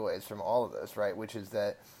big takeaways from all of this, right? Which is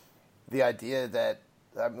that the idea that,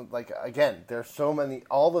 like, again, there's so many.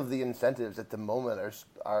 All of the incentives at the moment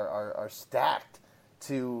are stacked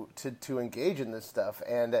to engage in this stuff,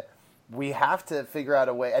 and we have to figure out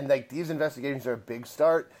a way. And like, these investigations are a big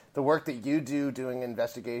start. The work that you do doing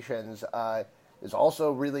investigations is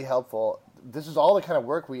also really helpful. This is all the kind of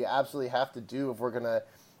work we absolutely have to do if we're going to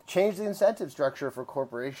change the incentive structure for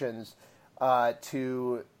corporations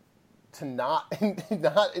to not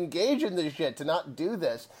engage in this shit, to not do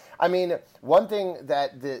this. I mean, one thing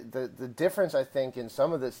that the difference, I think, in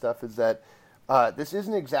some of this stuff is that this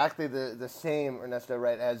isn't exactly the same, Ernesto,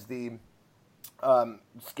 right, as the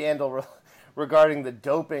scandal regarding the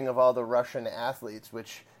doping of all the Russian athletes,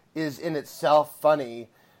 which is in itself funny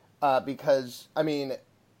because, I mean,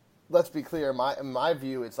 let's be clear. In my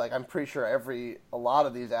view, it's like I'm pretty sure a lot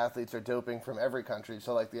of these athletes are doping from every country.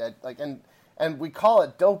 So and we call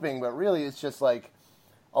it doping, but really it's just like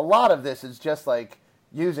a lot of this is just like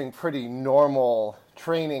using pretty normal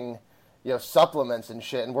training, supplements and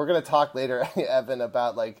shit. And we're gonna talk later, Evan,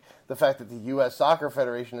 about like the fact that the U.S. Soccer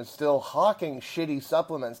Federation is still hawking shitty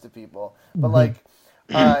supplements to people. But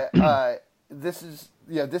this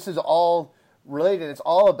is all related. It's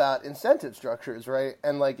all about incentive structures, right?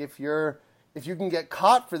 And like if you can get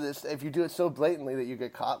caught for this, if you do it so blatantly that you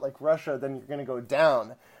get caught, like Russia, then you're going to go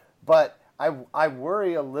down. But I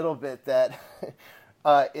worry a little bit that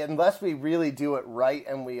unless we really do it right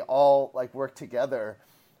and we all like work together,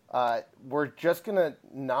 we're just going to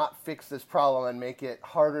not fix this problem and make it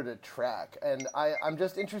harder to track. And I'm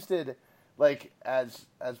just interested, like as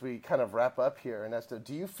we kind of wrap up here, Ernesto,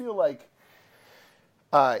 do you feel like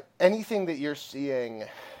anything that you're seeing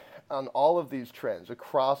on all of these trends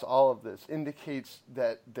across all of this indicates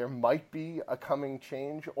that there might be a coming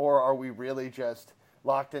change, or are we really just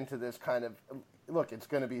locked into this kind of, look, it's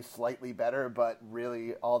going to be slightly better, but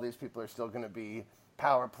really all these people are still going to be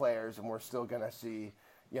power players, and we're still going to see,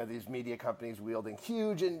 these media companies wielding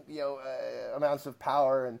huge and amounts of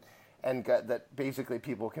power, and that basically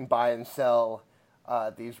people can buy and sell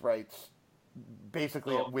these rights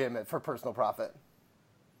basically at whim for personal profit.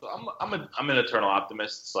 I'm an eternal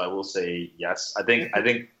optimist, so I will say yes. I think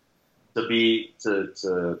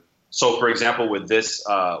so for example with this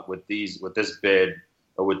bid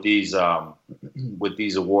or with these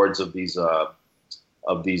awards of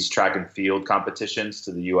these track and field competitions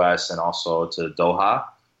to the U.S. and also to Doha,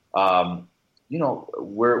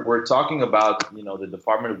 we're talking about the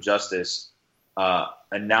Department of Justice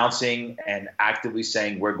announcing and actively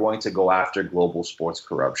saying we're going to go after global sports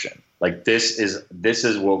corruption. Like this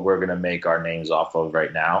is what we're going to make our names off of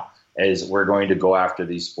right now, is we're going to go after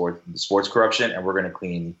these sports corruption, and we're going to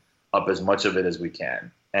clean up as much of it as we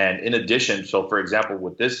can. And in addition, so for example,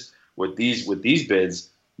 with these bids,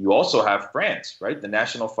 you also have France, right? The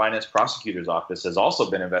National Finance Prosecutor's Office has also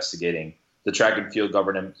been investigating the track and field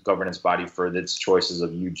governance body for its choices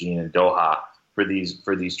of Eugene and Doha for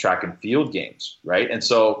these track and field games, right? And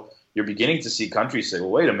so you're beginning to see countries say, well,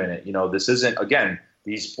 wait a minute, this isn't, again,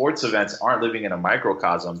 these sports events aren't living in a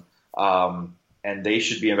microcosm, and they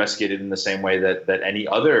should be investigated in the same way that any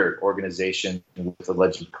other organization with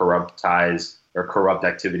alleged corrupt ties or corrupt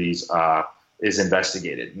activities is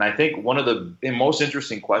investigated. And I think one of the most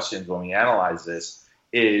interesting questions when we analyze this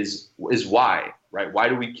is why, right? Why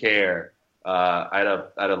do we care? I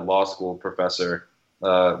had a law school professor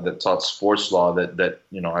that taught sports law that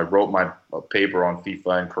I wrote my paper on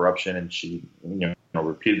FIFA and corruption, and she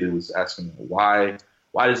repeatedly was asking me,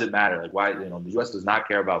 why does it matter? Like, why the U.S. does not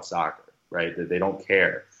care about soccer, right? That they don't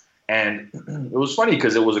care. And it was funny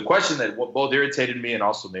because it was a question that both irritated me and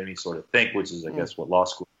also made me sort of think, which is, I guess, what law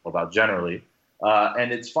school is about generally.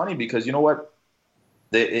 And it's funny because you know what?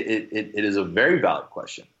 It is a very valid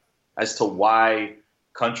question as to why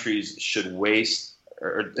countries should waste,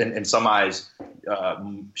 or in some eyes,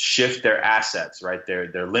 shift their assets, right?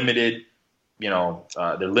 They're limited,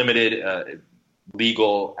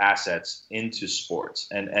 legal assets into sports.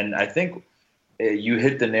 And I think you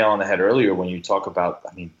hit the nail on the head earlier when you talk about,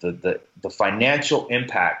 the financial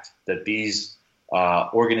impact that these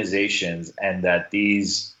organizations and that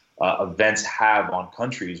these events have on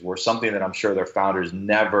countries were something that I'm sure their founders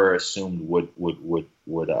never assumed would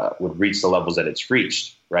reach the levels that it's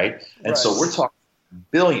reached, right? And so we're talking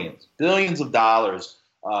billions of dollars,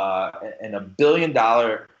 and $1 billion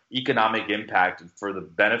economic impact for the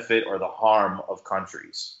benefit or the harm of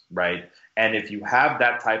countries, right? And if you have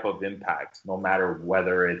that type of impact, no matter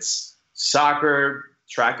whether it's soccer,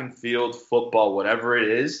 track and field, football, whatever it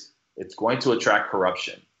is, it's going to attract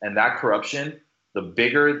corruption. And that corruption, the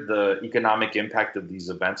bigger the economic impact of these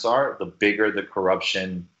events are, the bigger the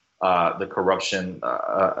corruption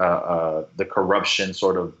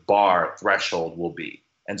sort of bar threshold will be.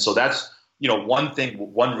 And so that's,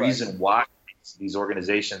 one reason why these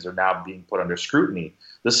organizations are now being put under scrutiny.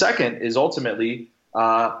 The second is ultimately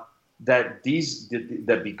that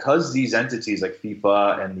because these entities like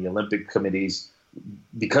FIFA and the Olympic committees,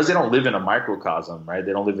 because they don't live in a microcosm, right?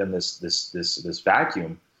 They don't live in this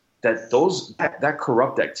vacuum. That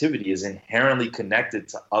corrupt activity is inherently connected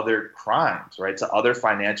to other crimes, right? To other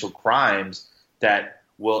financial crimes that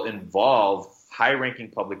will involve high-ranking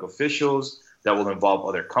public officials, that will involve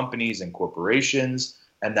other companies and corporations,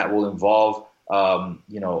 and that will involve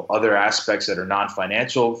other aspects that are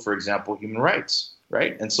non-financial, for example, human rights,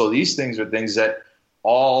 right? And so these things are things that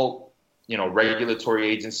all regulatory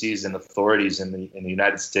agencies and authorities in the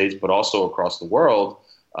United States, but also across the world,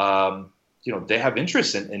 they have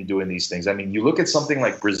interest in doing these things. I mean, you look at something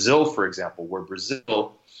like Brazil, for example, where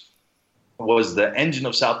Brazil was the engine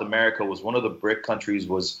of South America, was one of the BRIC countries,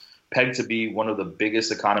 was pegged to be one of the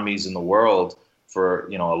biggest economies in the world for,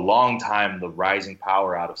 a long time, the rising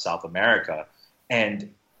power out of South America.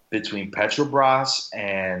 And between Petrobras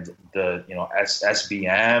and the,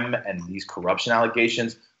 SBM and these corruption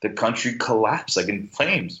allegations, the country collapsed like in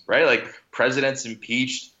flames, right? Like presidents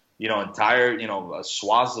impeached, entire,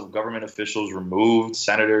 swaths of government officials removed,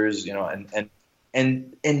 senators, and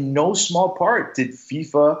in no small part did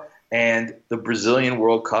FIFA and the Brazilian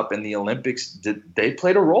World Cup and the Olympics, they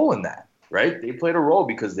played a role in that, right? They played a role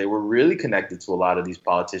because they were really connected to a lot of these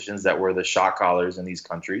politicians that were the shot callers in these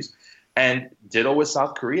countries. And ditto with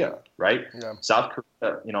South Korea, right? Yeah. South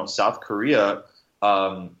Korea,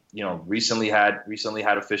 recently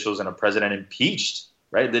had officials and a president impeached,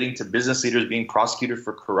 right, leading to business leaders being prosecuted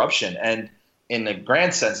for corruption. And in the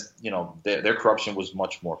grand sense, their corruption was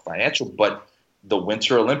much more financial, but the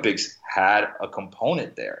Winter Olympics had a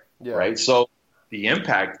component there, right? So the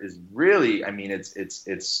impact is really,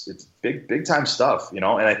 it's big time stuff, and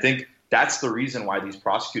I think that's the reason why these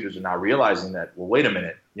prosecutors are now realizing that, well, wait a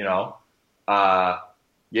minute,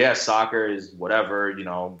 soccer is whatever,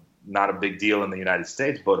 not a big deal in the United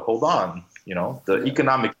States, but hold on, the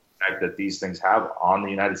economic impact that these things have on the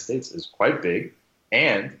United States is quite big,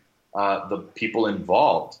 and the people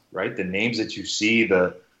involved, right? The names that you see,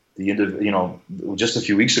 just a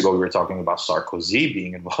few weeks ago we were talking about Sarkozy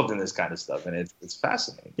being involved in this kind of stuff, and it's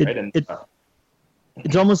fascinating, right?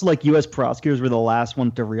 It's almost like U.S. prosecutors were the last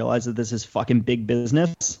ones to realize that this is fucking big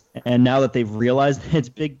business, and now that they've realized it's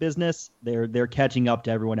big business, they're catching up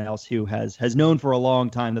to everyone else who has known for a long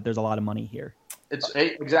time that there's a lot of money here. It's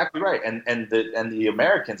exactly right, and the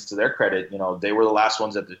Americans, to their credit, they were the last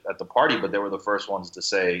ones at the party, but they were the first ones to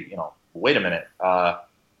say, wait a minute,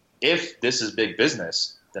 if this is big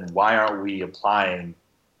business, then why aren't we applying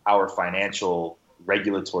our financial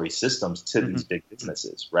regulatory systems to these big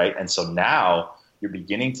businesses, right? And so now you're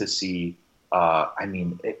beginning to see,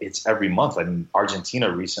 it's every month.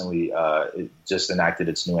 Argentina recently just enacted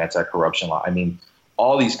its new anti-corruption law.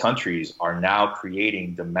 All these countries are now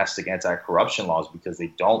creating domestic anti-corruption laws because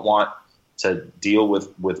they don't want to deal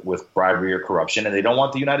with bribery or corruption, and they don't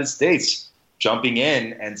want the United States jumping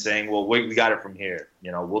in and saying, well, wait, we got it from here.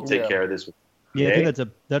 We'll take care of this. Yeah, I think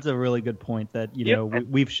that's a really good point that,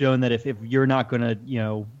 we've shown that if you're not going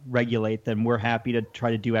to, regulate, then we're happy to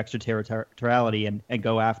try to do extraterritoriality and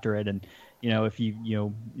go after it. And, if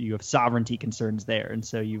you have sovereignty concerns there. And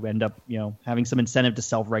so you end up, having some incentive to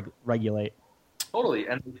self-regulate. Totally.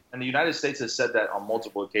 And the United States has said that on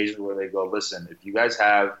multiple occasions where they go, listen, if you guys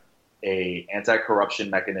have a anti-corruption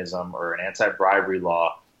mechanism or an anti-bribery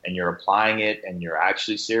law and you're applying it and you're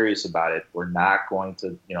actually serious about it, we're not going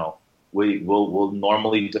to, we'll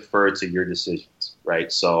normally defer to your decisions,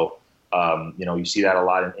 right? So, you see that a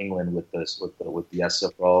lot in England with the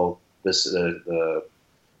SFO,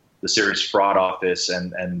 the Serious Fraud Office,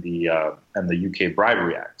 and the UK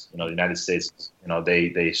Bribery Act. The United States,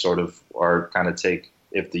 they sort of are kind of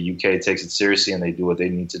if the UK takes it seriously and they do what they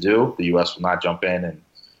need to do, the US will not jump in,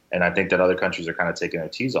 and I think that other countries are kind of taking their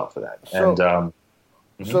teeth off of that.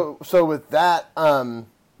 So with that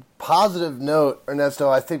positive note, Ernesto,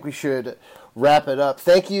 I think we should wrap it up.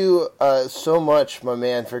 Thank you so much, my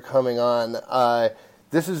man, for coming on.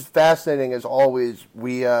 This is fascinating as always.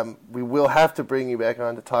 We will have to bring you back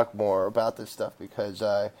on to talk more about this stuff because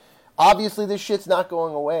obviously this shit's not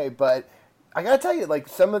going away. But I gotta tell you, like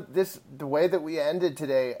some of this, the way that we ended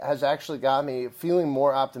today has actually got me feeling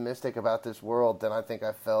more optimistic about this world than I think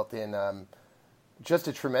I felt in just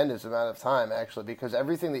a tremendous amount of time, actually, because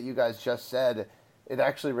everything that you guys just said, it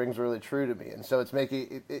actually rings really true to me, and so it's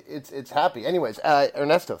making it's happy. Anyways,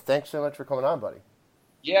 Ernesto, thanks so much for coming on, buddy.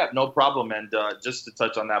 Yeah, no problem. And just to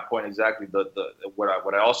touch on that point exactly, what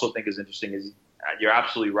I also think is interesting is you're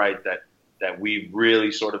absolutely right that we've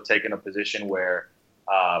really sort of taken a position where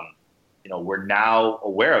we're now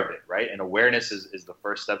aware of it, right? And awareness is the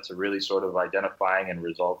first step to really sort of identifying and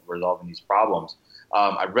resolving these problems.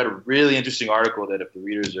 I read a really interesting article that if the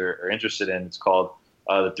readers are interested in, it's called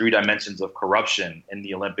The 3 Dimensions of Corruption in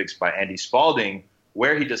the Olympics by Andy Spalding,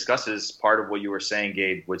 where he discusses part of what you were saying,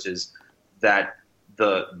 Gabe, which is that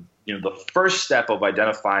the first step of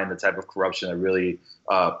identifying the type of corruption that really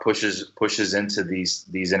pushes into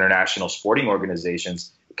these international sporting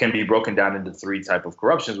organizations can be broken down into 3 types of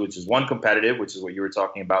corruptions, which is one, competitive, which is what you were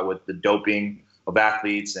talking about with the doping of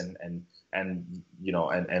athletes and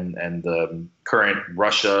the current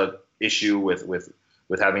Russia issue with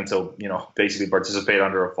having to basically participate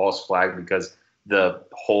under a false flag because the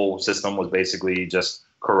whole system was basically just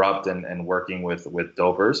corrupt and working with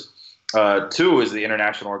dopers. 2 is the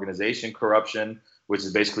international organization corruption, which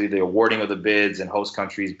is basically the awarding of the bids in host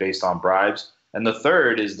countries based on bribes. And the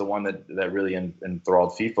 3rd is the one that really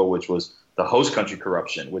enthralled FIFA, which was the host country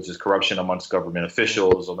corruption, which is corruption amongst government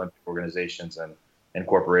officials, Olympic organizations, and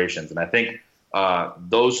corporations. And I think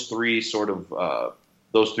those three sort of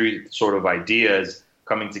ideas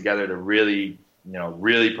coming together to really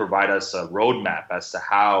provide us a roadmap as to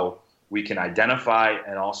how we can identify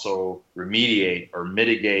and also remediate or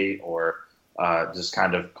mitigate or just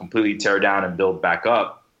kind of completely tear down and build back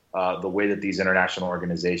up the way that these international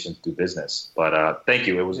organizations do business. But thank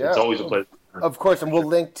you. It's always a pleasure. Of course, and we'll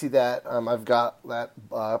link to that. I've got that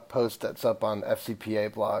post that's up on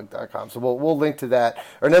fcpablog.com. So we'll link to that.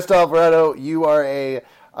 Ernesto Alvarado, you are a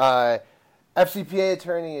FCPA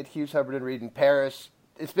attorney at Hughes, Hubbard & Reed in Paris.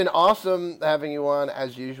 It's been awesome having you on,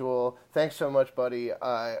 as usual. Thanks so much, buddy.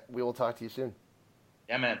 We will talk to you soon.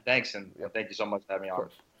 Yeah, man. Thanks, and thank you so much for having me on.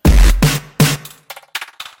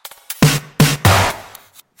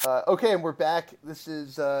 Okay, and we're back. This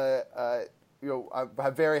is, I'm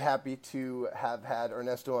very happy to have had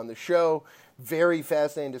Ernesto on the show. Very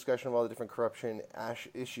fascinating discussion of all the different corruption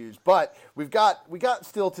issues. But we got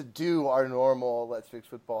still to do our normal Let's Fix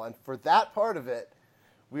Football, and for that part of it,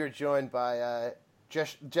 we are joined by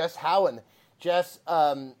Jess Houwen. Jess,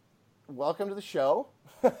 welcome to the show.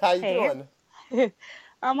 How you doing?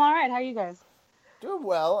 I'm all right. How are you guys? Doing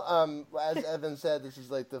well. As Evan said, this is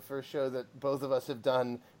like the first show that both of us have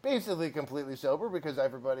done basically completely sober because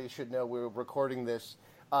everybody should know we're recording this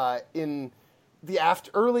in the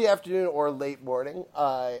early afternoon or late morning,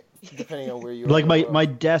 depending on where you are. Like my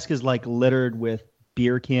desk is like littered with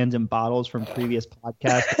beer cans and bottles from previous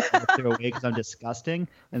podcasts that I threw away because I'm disgusting.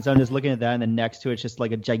 And so I'm just looking at that, and then next to it's just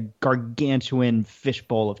like a gargantuan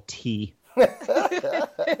fishbowl of tea.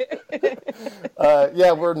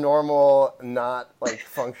 We're normal, not like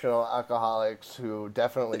functional alcoholics who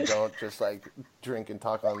definitely don't just like drink and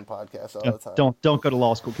talk on podcasts all the time. Don't go to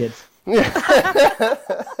law school, kids.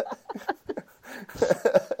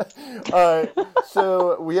 All right,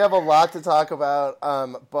 so we have a lot to talk about.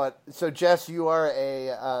 But Jess, you are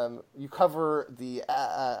you cover the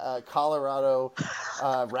Colorado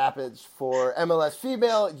Rapids for MLS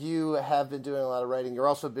Female. You have been doing a lot of writing. You're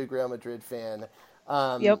also a big Real Madrid fan.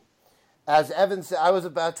 Yep. As Evan said, I was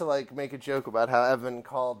about to like make a joke about how Evan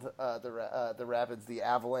called the Rapids the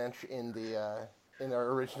Avalanche in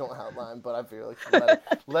our original outline, but I feel like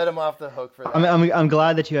let him off the hook for that. I'm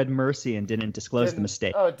glad that you had mercy and didn't disclose the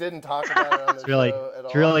mistake. Oh, didn't talk about it on the show at all.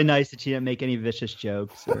 It's really nice that you didn't make any vicious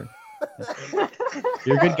jokes. You're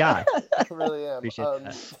a good guy. I really am. Appreciate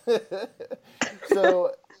that.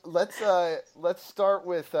 So let's start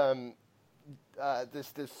with some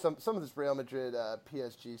of this Real Madrid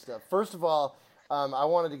PSG stuff. First of all, I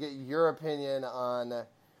wanted to get your opinion on that.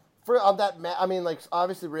 I mean, like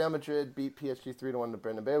obviously Real Madrid beat PSG 3-1 to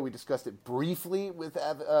Bernabeu. We discussed it briefly with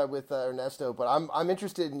Ernesto, but I'm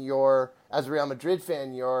interested in your, as a Real Madrid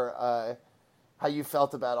fan, how you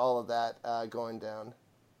felt about all of that going down.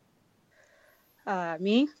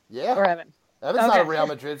 Me? Yeah. Or Evan? Evan's not a Real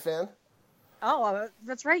Madrid fan. Oh,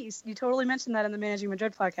 that's right. You totally mentioned that in the Managing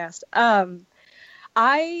Madrid podcast. I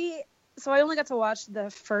only got to watch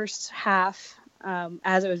the first half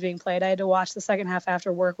as it was being played. I had to watch the second half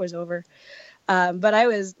after work was over. But I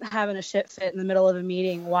was having a shit fit in the middle of a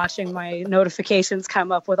meeting, watching my notifications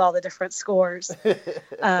come up with all the different scores.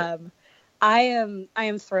 I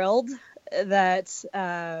am thrilled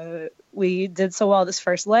that we did so well this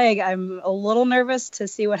first leg. I'm a little nervous to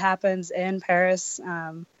see what happens in Paris,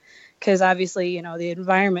 because obviously, you know, the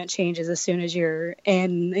environment changes as soon as you're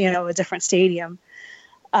in, you know, a different stadium.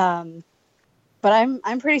 But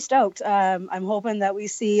I'm pretty stoked. I'm hoping that we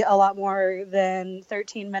see a lot more than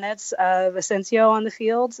 13 minutes of Asensio on the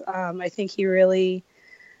field. I think he really,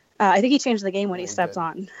 I think he changed the game when he stepped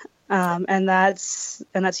on, and that's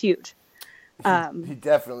huge. He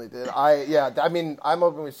definitely did. I mean, I'm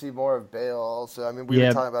hoping we see more of Bale also. I mean, we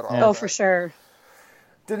were talking about all that. For sure.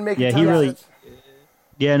 Didn't make he really.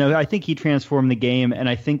 Yeah, no, I think he transformed the game, and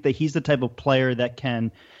I think that he's the type of player that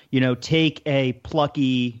can, you know, take a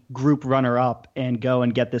plucky group runner-up and go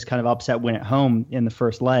and get this kind of upset win at home in the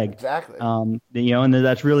first leg. Exactly. You know, and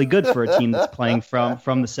that's really good for a team that's playing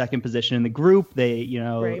from the second position in the group. They,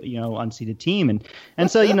 unseeded team,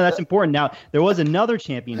 and so, you know, that's important. Now, there was another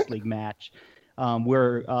Champions League match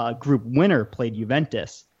where group winner played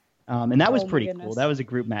Juventus. And that was pretty cool. That was a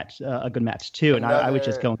group match, a good match too. And I was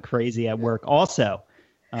just going crazy at work also,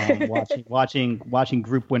 watching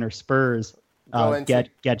group winner Spurs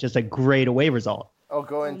get just a great away result.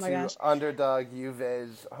 Go into underdog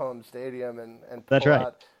Juve's home stadium and That's right.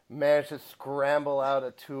 Manage to scramble out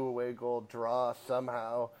a 2-away goal draw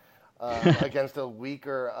somehow against a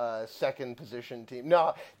weaker second position team.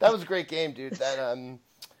 No, that was a great game, dude. That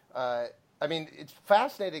I mean, it's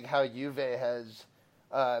fascinating how Juve has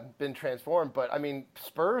been transformed, but I mean,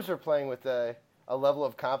 Spurs are playing with a level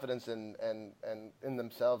of confidence and in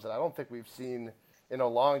themselves that I don't think we've seen in a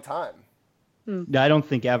long time. I don't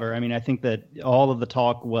think ever. I mean, I think that all of the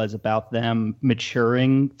talk was about them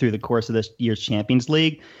maturing through the course of this year's Champions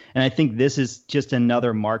League. And I think this is just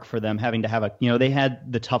another mark for them having to have they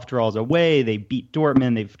had the tough draws away. They beat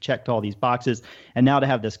Dortmund. They've checked all these boxes. And now to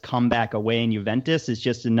have this comeback away in Juventus is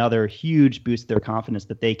just another huge boost to their confidence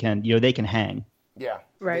that they can hang. Yeah.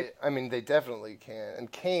 Right. They definitely can.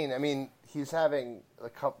 And Kane, I mean, he's having a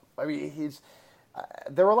couple,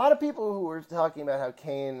 there were a lot of people who were talking about how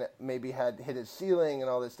Kane maybe had hit his ceiling and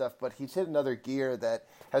all this stuff, but he's hit another gear that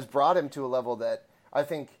has brought him to a level that I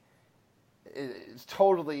think is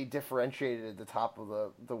totally differentiated at the top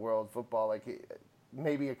of the world football. Like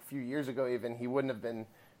maybe a few years ago even, he wouldn't have been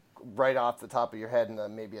right off the top of your head in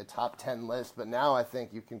maybe a top 10 list, but now I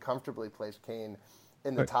think you can comfortably place Kane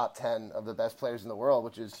in the top 10 of the best players in the world,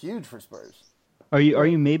 which is huge for Spurs. Are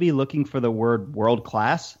you maybe looking for the word world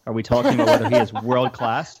class? Are we talking about whether he is world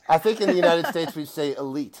class? I think in the United States we say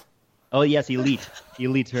elite. Oh yes, elite.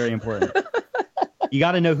 Elite's very important. You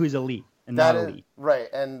got to know who's elite and not elite.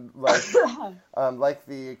 Right, and like like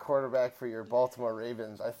the quarterback for your Baltimore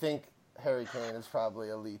Ravens, I think Harry Kane is probably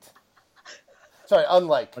elite. Sorry,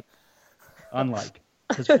 unlike.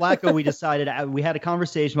 Because Flacco, we had a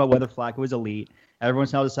conversation about whether Flacco was elite.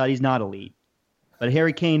 Everyone's now decided he's not elite. But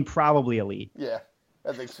Harry Kane, probably elite. Yeah,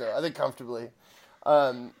 I think so. I think comfortably.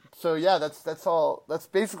 So yeah, that's all. That's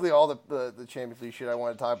basically all the Champions League shit I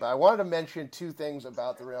want to talk about. I wanted to mention two things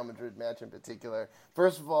about the Real Madrid match in particular.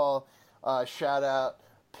 First of all, shout out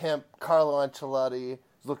Pimp Carlo Ancelotti.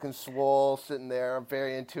 He's looking swole, sitting there. I'm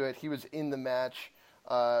very into it. He was in the match.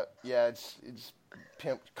 It's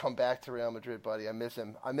Pimp, come back to Real Madrid, buddy. I miss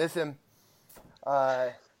him.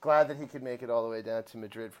 Glad that he could make it all the way down to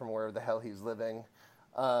Madrid from wherever the hell he's living.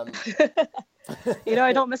 I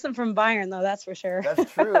don't miss him from Bayern, though, that's for sure.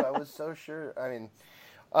 That's true. I was so sure. I mean,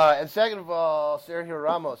 and second of all, Sergio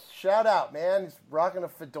Ramos. Shout out, man. He's rocking a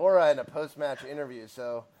fedora in a post-match interview,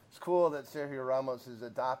 so it's cool that Sergio Ramos has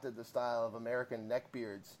adopted the style of American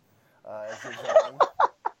neckbeards as his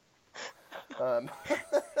own.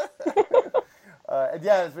 And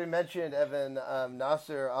yeah, as we mentioned, Evan,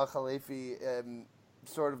 Nasser Al-Khalifi,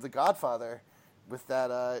 sort of the Godfather, with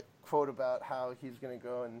that quote about how he's going to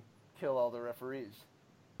go and kill all the referees.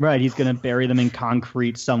 Right, he's going to bury them in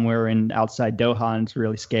concrete somewhere outside Doha, and it's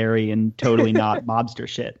really scary and totally not mobster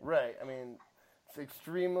shit. Right, I mean, it's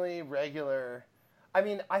extremely regular. I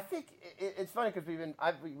mean, I think it's funny because we've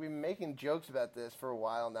been making jokes about this for a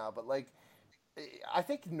while now, but like, I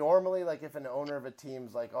think normally, like, if an owner of a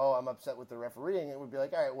team's like, oh, I'm upset with the refereeing, it would be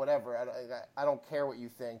like, all right, whatever, I don't care what you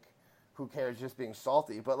think. Who cares, just being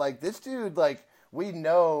salty. But, like, this dude, like, we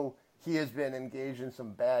know he has been engaged in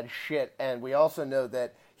some bad shit, and we also know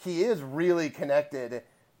that he is really connected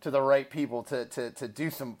to the right people to do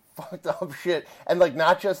some fucked up shit. And, like,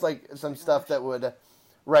 not just, like, some stuff that would,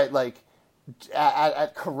 right, like,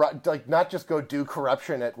 at corrupt, like not just go do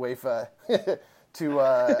corruption at UEFA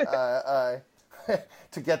to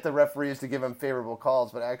to get the referees to give him favorable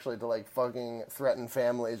calls, but actually to like fucking threaten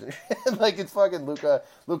families and shit. Like it's fucking Luca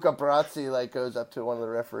Brazzi like goes up to one of the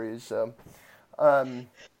referees. So,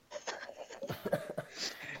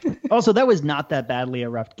 also, that was not that badly a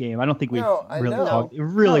ref game. I don't think we really talked. It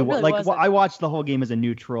really was. Like I watched the whole game as a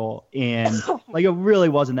neutral, and like it really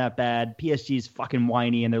wasn't that bad. PSG's fucking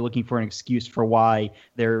whiny, and they're looking for an excuse for why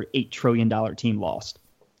their $8 trillion team lost.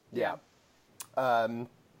 Yeah.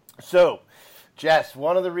 So, Jess,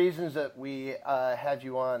 one of the reasons that we had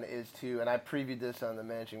you on is and I previewed this on the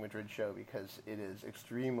Managing Madrid show because it is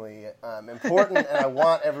extremely important, and I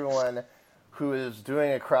want everyone who is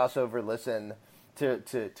doing a crossover listen to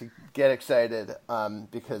get excited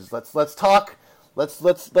because let's talk. Let's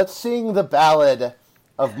sing the ballad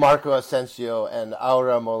of Marco Asensio and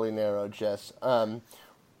Aura Molinero, Jess.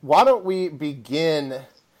 Why don't we begin?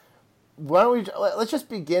 Let's just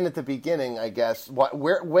begin at the beginning, I guess.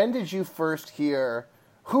 When did you first hear?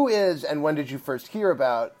 Who is and when did you first hear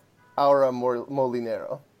about Aura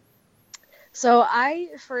Molinero? So I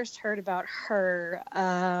first heard about her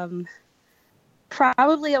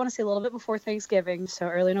probably, I want to say a little bit before Thanksgiving, so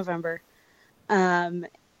early November. And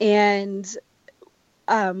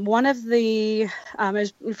one of the, I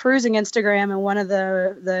was perusing Instagram, and one of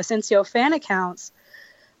the Asensio fan accounts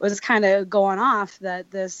was kind of going off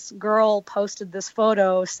that this girl posted this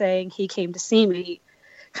photo saying he came to see me,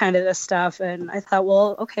 kind of this stuff. And I thought,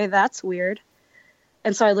 well, okay, that's weird.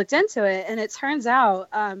 And so I looked into it, and it turns out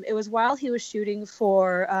it was while he was shooting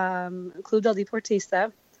for Club del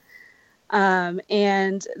Deportista.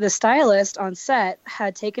 And the stylist on set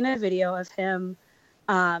had taken a video of him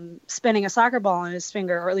spinning a soccer ball on his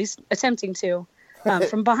finger, or at least attempting to,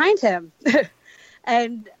 from behind him.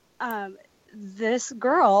 And this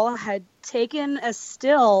girl had taken a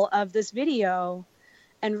still of this video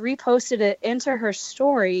and reposted it into her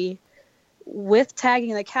story with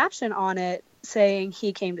tagging the caption on it saying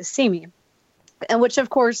he came to see me. And which, of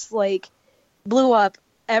course, like blew up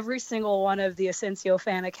every single one of the Asensio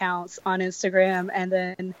fan accounts on Instagram, and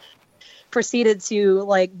then proceeded to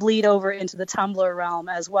like bleed over into the Tumblr realm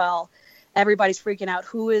as well. Everybody's freaking out.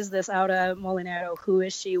 Who is this Aura Molinero? Who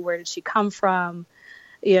is she? Where did she come from?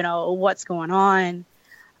 You know, what's going on?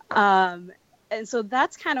 And so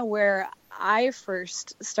that's kind of where I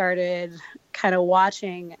first started kind of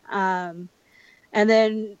watching. And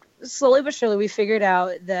then slowly but surely we figured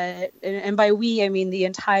out that, and by we, I mean the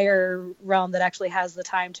entire realm that actually has the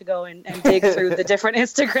time to go and dig through the different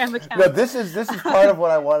Instagram accounts. No, this is part of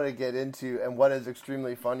what I wanted to get into and what is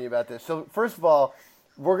extremely funny about this. So first of all,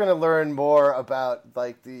 we're going to learn more about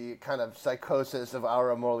like the kind of psychosis of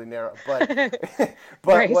Aura Molinero,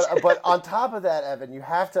 but on top of that, Evan, you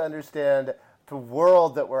have to understand the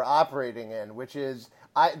world that we're operating in, which is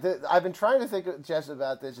I've been trying to think, Jess,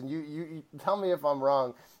 about this, and you tell me if I'm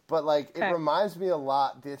wrong, but like it reminds me a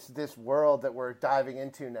lot this world that we're diving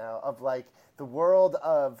into now of like the world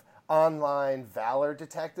of online valor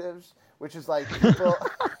detectives, which is like people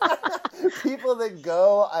people that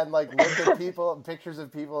go and like look at pictures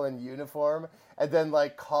of people in uniform and then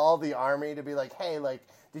like call the army to be like, hey, like,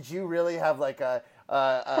 did you really have like a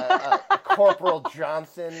Corporal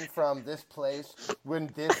Johnson from this place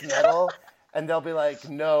win this medal? And they'll be like,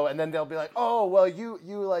 no. And then they'll be like, oh, well, you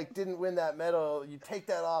like didn't win that medal. You take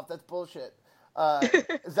that off. That's bullshit.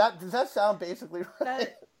 Does that sound basically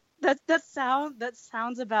right? That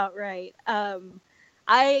sounds about right.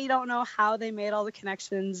 I don't know how they made all the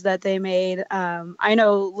connections that they made. I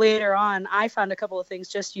know later on I found a couple of things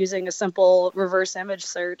just using a simple reverse image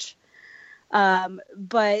search.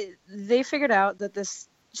 But they figured out that this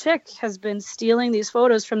chick has been stealing these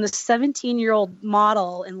photos from this 17-year-old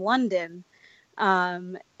model in London,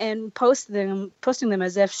 and posting them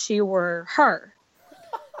as if she were her.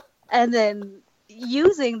 And then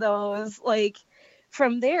using those, like,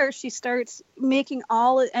 from there, she starts making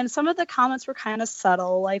and some of the comments were kind of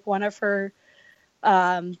subtle. Like one of her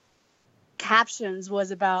captions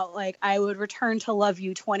was about, like, I would return to love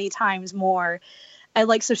you 20 times more. And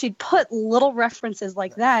like, so she'd put little references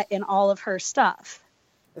like that in all of her stuff.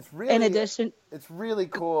 It's really, in addition, it's really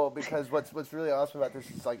cool because what's really awesome about this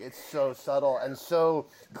is like it's so subtle and so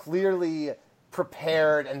clearly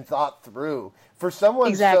prepared and thought through for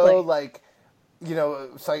someone so like, you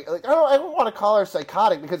know, I don't want to call her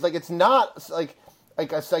psychotic because like it's not like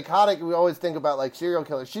a psychotic. We always think about like serial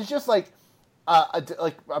killers. She's just like a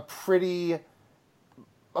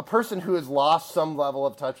person who has lost some level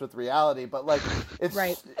of touch with reality, but like it's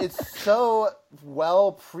right. It's so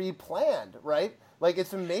well pre-planned, right? Like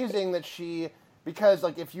it's amazing that because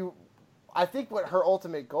like if you I think what her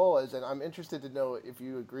ultimate goal is, and I'm interested to know if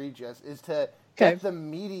you agree, Jess, is to get the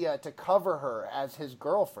media to cover her as his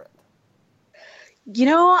girlfriend. You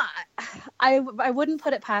know, I wouldn't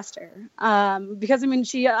put it past her, because I mean,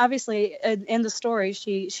 she obviously in the story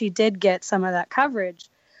she did get some of that coverage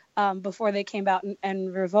before they came out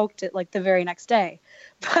and revoked it like the very next day.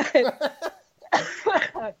 But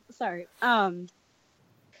sorry.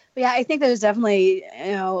 But yeah, I think there's definitely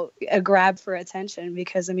a grab for attention,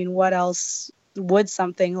 because I mean, what else would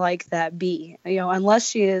something like that be? Unless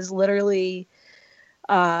she is literally,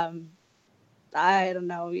 I don't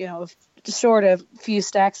know, short of a few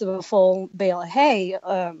stacks of a full bale of hay.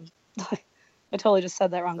 I totally just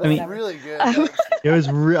said that wrong. That's really good. It was.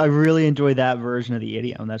 I really enjoyed that version of the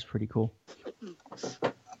idiom. That's pretty cool.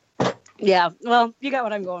 Yeah. Well, you got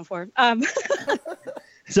what I'm going for.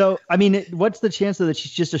 So, I mean, what's the chance that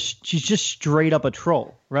she's just straight up a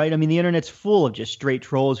troll, right? I mean, the internet's full of just straight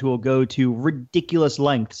trolls who will go to ridiculous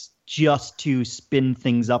lengths just to spin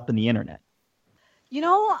things up in the internet.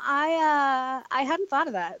 I hadn't thought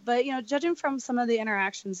of that, but judging from some of the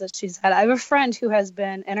interactions that she's had, I have a friend who has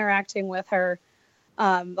been interacting with her,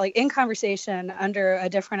 like in conversation under a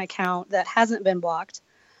different account that hasn't been blocked,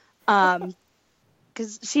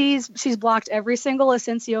 because she's blocked every single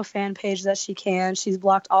Asensio fan page that she can. She's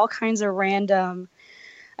blocked all kinds of random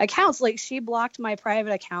accounts. Like, she blocked my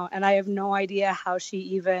private account, and I have no idea how she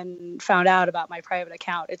even found out about my private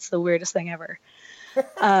account. It's the weirdest thing ever.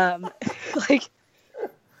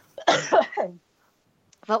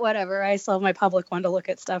 But whatever, I still have my public one to look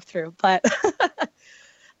at stuff through. But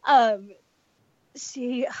I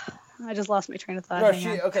just lost my train of thought.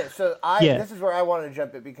 Okay, so this is where I wanted to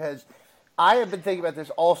jump in, because I have been thinking about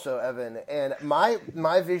this also, Evan, and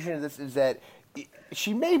my vision of this is that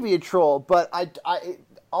she may be a troll, but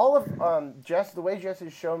all of Jess, the way Jess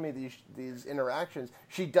has shown me these interactions,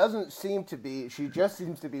 she doesn't seem to be. She just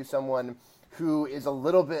seems to be someone who is a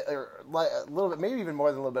little bit, maybe even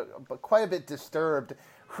more than a little bit, but quite a bit disturbed,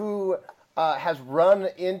 who has run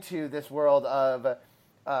into this world of,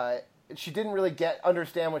 she didn't really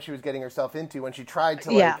understand what she was getting herself into when she tried to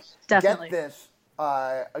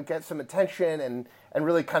get some attention and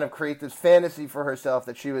really kind of create this fantasy for herself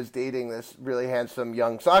that she was dating this really handsome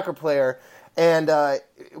young soccer player. And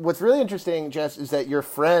what's really interesting, Jess, is that your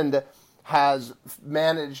friend has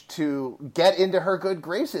managed to get into her good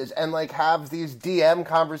graces and like have these DM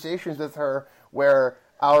conversations with her where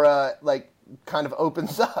Aura like kind of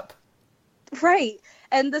opens up. Right.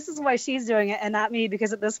 And this is why she's doing it and not me,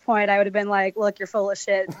 because at this point I would have been like, look, you're full of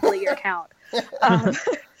shit, delete your account.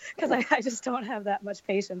 Because I just don't have that much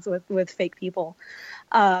patience with fake people.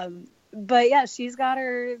 But yeah, she's got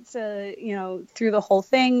her to, through the whole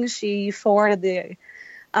thing. She forwarded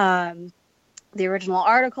the original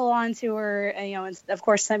article onto her, and of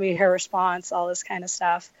course sent me her response, all this kind of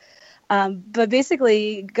stuff. But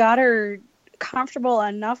basically got her comfortable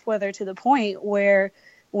enough with her to the point where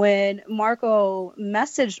when Marco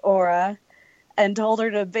messaged Aura and told her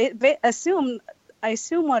to I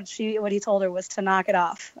assume what he told her was to knock it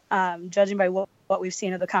off, judging by what we've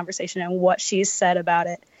seen of the conversation and what she's said about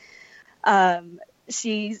it.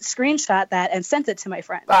 She screenshot that and sent it to my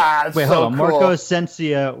friend. Wait, hold on. Cool.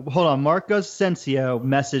 Marco Asensio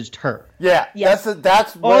messaged her. Yeah, yes.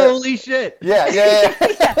 That's where, holy shit. Yeah.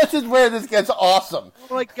 This is where this gets awesome.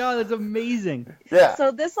 Oh my god, that's amazing. Yeah.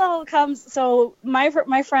 So this all comes. So my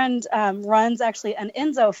friend runs actually an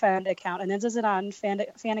Enzo fan account, and Enzo's an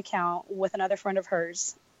fan account with another friend of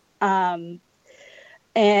hers, and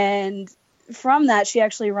from that, she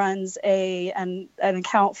actually runs an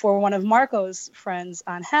account for one of Marco's friends,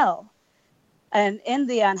 Angel. And in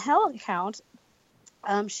the Angel account,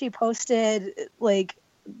 she posted, like,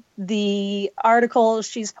 the article.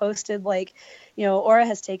 She's posted, like, Aura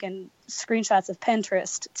has taken screenshots of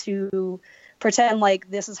Pinterest to pretend like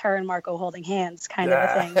this is her and Marco holding hands kind of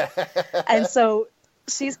a thing. And so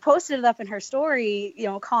she's posted it up in her story,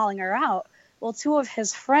 calling her out. Well, two of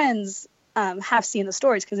his friends have seen the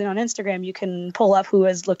stories, because on Instagram you can pull up who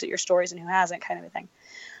has looked at your stories and who hasn't, kind of a thing.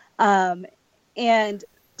 And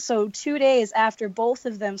so 2 days after both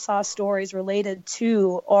of them saw stories related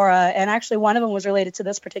to Aura, and actually one of them was related to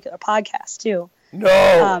this particular podcast too.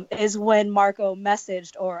 No, is when Marco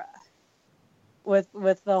messaged Aura with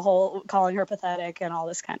the whole calling her pathetic and all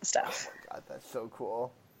this kind of stuff. Oh, God, that's so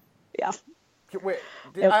cool. Yeah. Wait,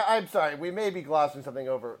 I'm sorry. We may be glossing something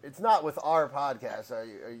over. It's not with our podcast.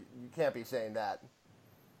 You can't be saying that.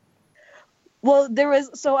 Well,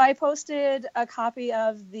 so I posted a copy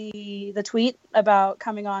of the tweet about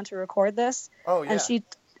coming on to record this. Oh yeah.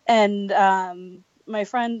 And my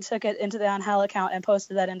friend took it into the On Hell account and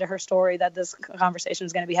posted that into her story that this conversation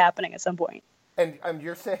is going to be happening at some point. And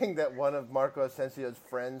you're saying that one of Marco Asensio's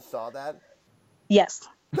friends saw that? Yes.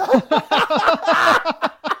 Oh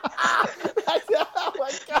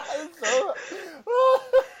my God, it's so...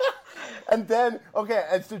 And then, okay,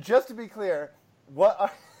 and so just to be clear, we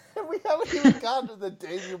haven't even gotten to the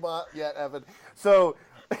denouement yet, Evan. So,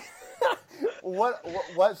 what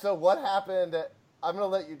happened? I'm going to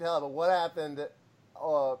let you tell it, but what happened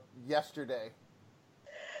yesterday?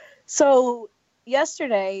 So,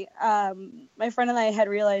 yesterday, my friend and I had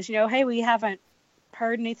realized, hey, we haven't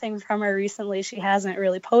heard anything from her recently. She hasn't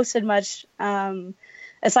really posted much,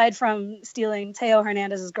 aside from stealing Teo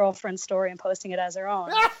Hernandez's girlfriend's story and posting it as her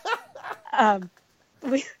own.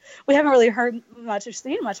 We haven't really heard much or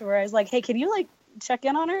seen much of her. I was like, hey, can you like check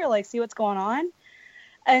in on her, like see what's going on?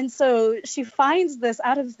 And so she finds this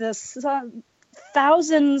out of this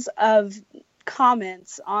thousands of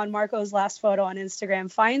comments on Marco's last photo on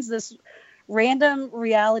Instagram, finds this random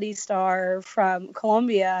reality star from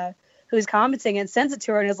Colombia who's commenting and sends it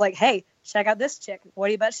to her and is like, hey, check out this chick. What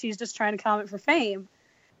do you bet she's just trying to comment for fame?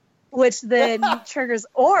 Which then triggers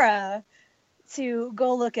Aura to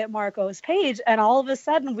go look at Marco's page, and all of a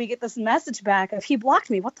sudden we get this message back of, he blocked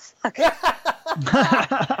me. What the fuck?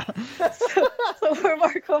 so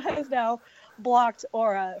Marco has now blocked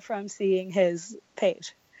Aura from seeing his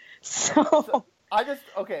page. So I just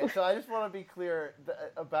want to be clear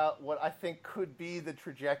about what I think could be the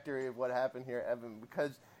trajectory of what happened here, Evan,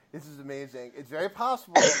 because this is amazing. It's very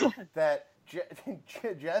possible that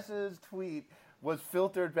Jess's tweet was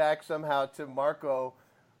filtered back somehow to Marco,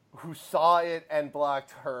 who saw it and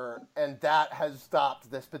blocked her, and that has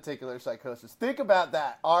stopped this particular psychosis. Think about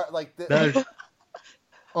that. That is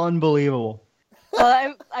unbelievable.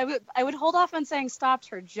 Well, I would hold off on saying stopped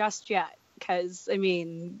her just yet, because I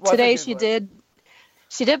mean, today she did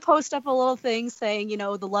post up a little thing saying,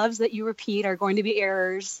 the loves that you repeat are going to be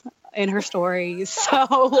errors in her stories.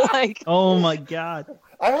 So like, oh my God.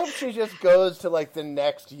 I hope she just goes to like the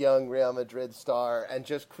next young Real Madrid star and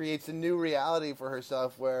just creates a new reality for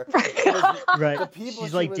herself where the people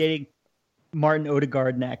she's like dating Martin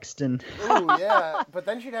Odegaard next, and ooh, yeah, but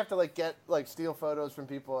then she'd have to steal photos from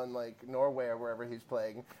people in like Norway or wherever he's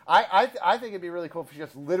playing. I think it'd be really cool if she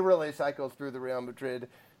just literally cycles through the Real Madrid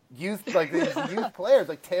youth, like these youth players,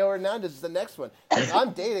 like Teo Hernandez is the next one. Like,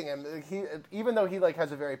 I'm dating him. Even though he like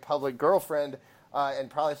has a very public girlfriend and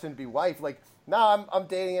probably soon to be wife, like. No, I'm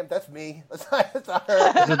dating him. That's me. That's not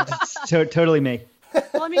her. It's totally me.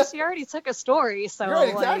 Well, I mean, she already took a story, so right,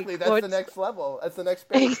 exactly. That's the next level. That's the next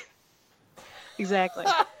page. Exactly.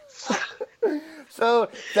 So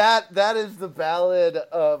that is the ballad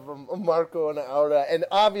of Marco and Aura, and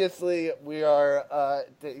obviously we are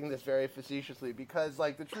taking this very facetiously because,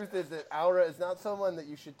 like, the truth is that Aura is not someone that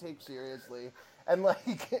you should take seriously, and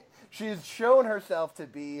like she's shown herself to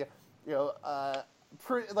be,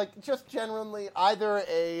 just genuinely either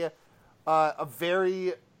a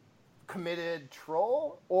very committed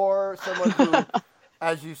troll or someone who,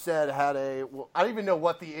 as you said, had I don't even know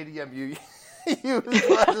what the idiom you used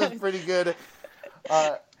was. It's pretty good.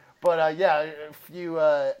 But yeah,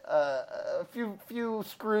 a few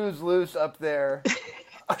screws loose up there.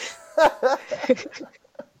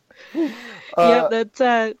 That's.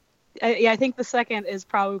 I think the second is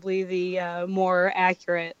probably the more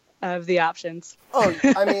accurate of the options. Oh,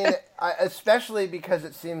 I mean, especially because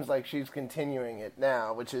it seems like she's continuing it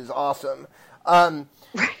now, which is awesome. But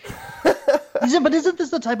isn't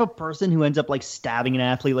this the type of person who ends up like stabbing an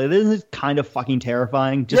athlete? Like, isn't this kind of fucking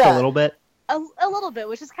terrifying? Just a little bit. A little bit,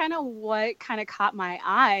 which is kind of what kind of caught my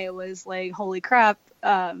eye. Was like, holy crap,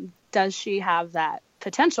 does she have that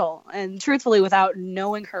potential? And truthfully, without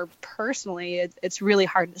knowing her personally, it's really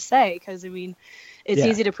hard to say, because I mean, it's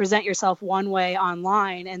easy to present yourself one way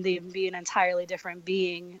online and then be an entirely different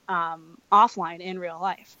being offline in real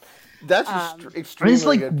life. That's extremely it's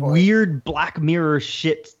like good point. Weird Black Mirror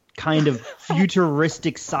shit, kind of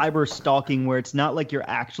futuristic cyber stalking, where it's not like you're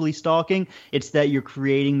actually stalking, it's that you're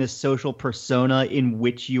creating this social persona in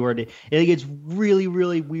which you are. It's really,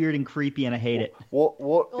 really weird and creepy, and I hate it.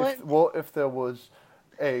 What if there was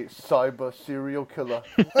a cyber serial killer?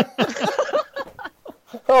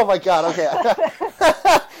 Oh my God! Okay,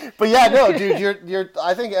 but yeah, no, dude, you're.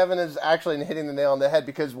 I think Evan is actually hitting the nail on the head,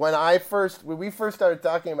 because when we first started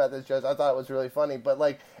talking about this, Jess, I thought it was really funny. But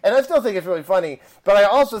like, and I still think it's really funny. But I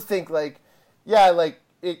also think like, yeah, like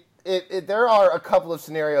it. There are a couple of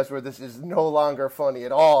scenarios where this is no longer funny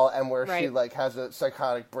at all, and where she like has a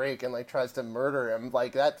psychotic break and like tries to murder him.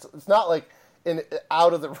 Like it's not like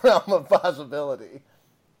out of the realm of possibility.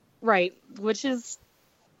 Right, which is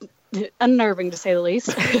unnerving to say the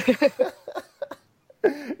least.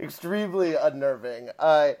 Extremely unnerving.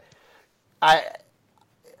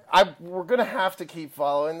 We're gonna have to keep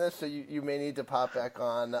following this, so you may need to pop back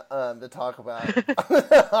on to talk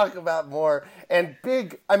about more. And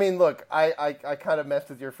I mean, look, I kind of messed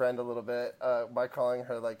with your friend a little bit by calling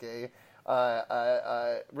her like a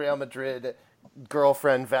Real Madrid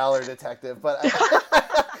girlfriend valor detective, but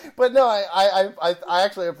but no, I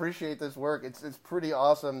actually appreciate this work. It's pretty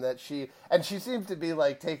awesome that she seems to be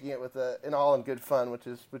like taking it with all in good fun, which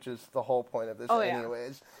is the whole point of this,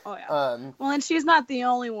 anyways. Oh yeah. Well, and she's not the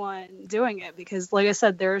only one doing it, because, like I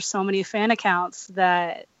said, there are so many fan accounts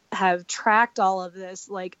that have tracked all of this,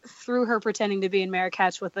 like through her pretending to be in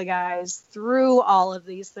Marrakech with the guys, through all of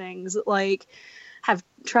these things, like have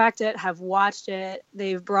tracked it, have watched it.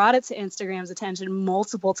 They've brought it to Instagram's attention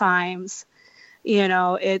multiple times. You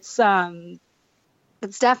know, it's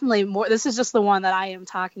definitely more. This is just the one that I am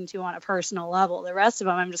talking to on a personal level. The rest of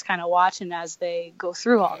them, I'm just kind of watching as they go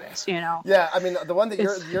through all this. You know. Yeah, I mean, the one that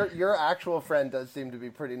your actual friend does seem to be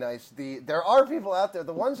pretty nice. There are people out there,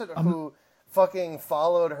 the ones who fucking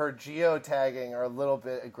followed her geotagging are a little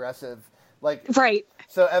bit aggressive. Like, right.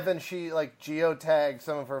 So Evan, she like geotagged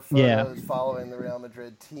some of her photos following the Real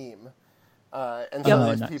Madrid team. And some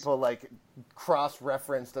of these people like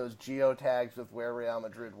cross-reference those geotags with where Real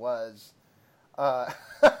Madrid was. That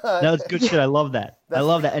was good shit. I love that.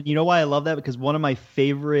 And you know why I love that? Because one of my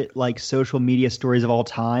favorite like social media stories of all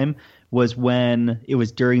time was when it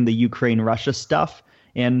was during the Ukraine-Russia stuff.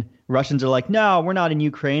 And Russians are like, no, we're not in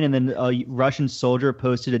Ukraine. And then a Russian soldier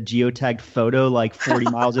posted a geotagged photo like 40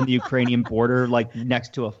 miles in the Ukrainian border, like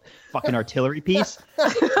next to a fucking artillery piece.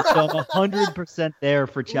 So I'm 100% there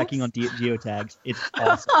for checking on geotags. It's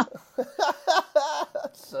awesome.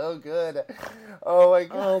 So good. Oh my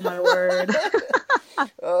God. Oh my word.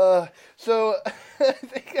 So I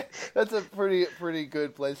think that's a pretty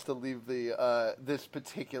good place to leave the this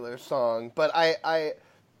particular song. But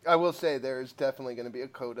I will say there's definitely going to be a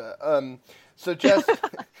coda. So Jess,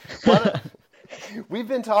 we've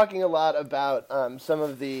been talking a lot about some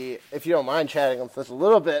of the, if you don't mind chatting on this a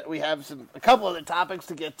little bit, we have a couple other topics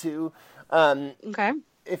to get to. Okay.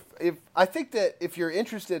 If I think that if you're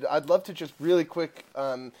interested, I'd love to just really quick.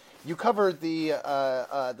 You covered the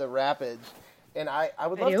Rapids, and I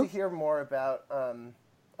would love to hear more about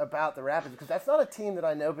the Rapids, because that's not a team that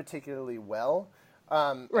I know particularly well.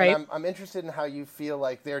 Right. And I'm interested in how you feel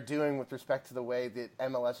like they're doing with respect to the way that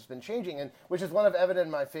MLS has been changing, and which is one of Evan and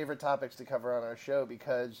my favorite topics to cover on our show,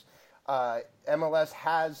 because MLS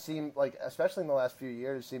has seemed like, especially in the last few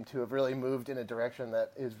years, seemed to have really moved in a direction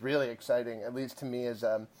that is really exciting, at least to me as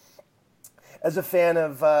a fan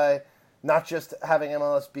of not just having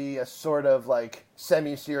MLS be a sort of like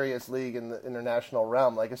semi-serious league in the international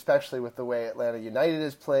realm, like especially with the way Atlanta United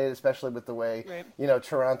is played, especially with the way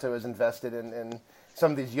Toronto is invested in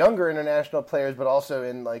some of these younger international players, but also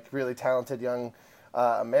in like really talented young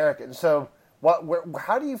Americans. So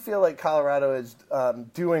how do you feel like Colorado is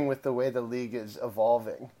doing with the way the league is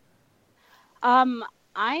evolving?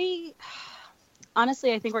 I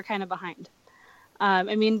honestly think we're kind of behind. I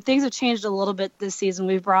mean, things have changed a little bit this season.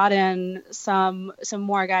 We've brought in some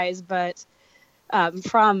more guys, but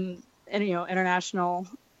from international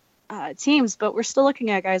teams, but we're still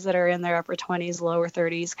looking at guys that are in their upper 20s, lower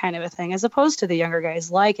 30s kind of a thing, as opposed to the younger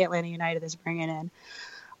guys like Atlanta United is bringing in.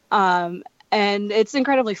 And it's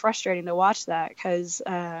incredibly frustrating to watch that, because,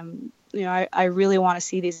 I really want to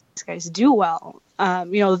see these guys do well.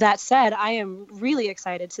 That said, I am really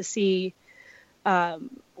excited to see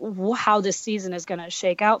how this season is going to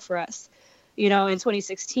shake out for us. In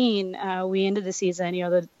 2016, we ended the season,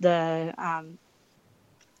 the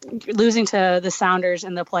losing to the Sounders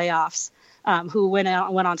in the playoffs, who went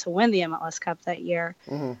on to win the MLS Cup that year.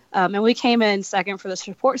 Mm-hmm. And we came in second for the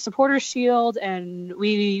Supporters Shield, and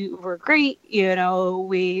we were great.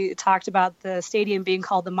 We talked about the stadium being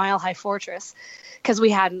called the Mile High Fortress, because we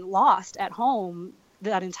hadn't lost at home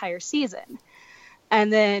that entire season.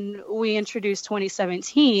 And then we introduced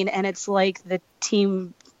 2017, and it's like the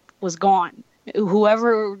team was gone.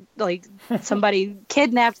 Whoever, like, somebody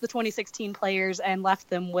kidnapped the 2016 players and left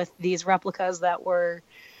them with these replicas that were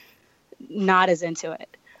not as into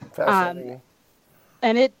it. Fascinating.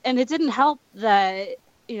 And it didn't help that,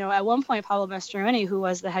 at one point Pablo Mastroeni, who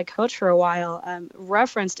was the head coach for a while,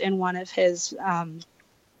 referenced in one of his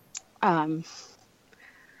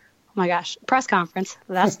press conference,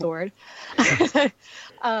 that's the word,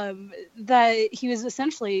 that he was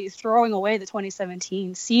essentially throwing away the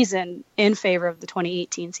 2017 season in favor of the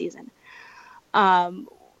 2018 season.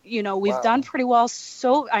 we've done pretty well.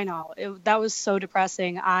 So I know that was so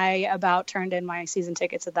depressing. I about turned in my season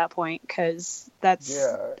tickets at that point because that's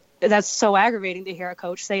so aggravating to hear a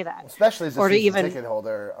coach say that, especially as a season ticket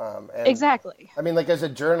holder. Exactly. I mean, like as a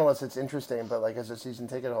journalist, it's interesting, but like as a season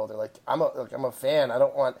ticket holder, like I'm a fan. I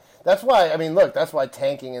don't want. That's why. I mean, look, that's why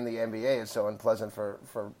tanking in the NBA is so unpleasant for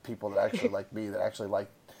people that actually like me, that actually like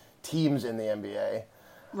teams in the NBA.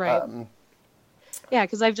 Right. Yeah,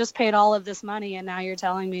 because I've just paid all of this money, and now you're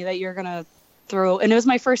telling me that you're gonna throw. And it was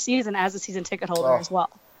my first season as a season ticket holder as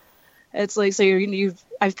well. It's like, so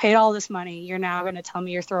I've paid all this money. You're now going to tell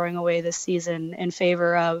me you're throwing away this season in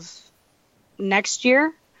favor of next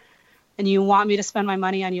year, and you want me to spend my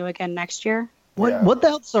money on you again next year? What the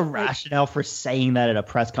hell's the rationale for saying that at a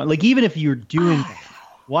press conference? Like, even if you're doing that,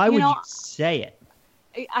 why would you say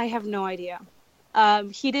it? I have no idea.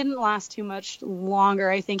 He didn't last too much longer.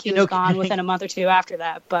 I think he was gone within a month or two after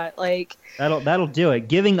that. But like, that'll do it.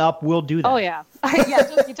 Giving up will do that. Oh yeah,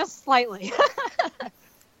 yeah, just slightly.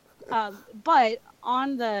 But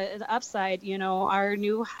on the upside, our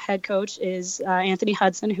new head coach is Anthony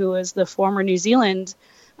Hudson, who is the former New Zealand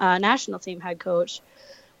national team head coach.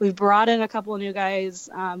 We've brought in a couple of new guys.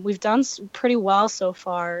 We've done pretty well so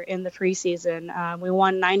far in the preseason. We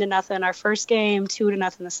won 9-0 our first game,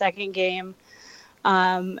 2-0 the second game.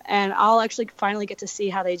 And I'll actually finally get to see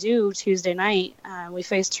how they do Tuesday night. We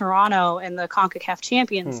face Toronto in the CONCACAF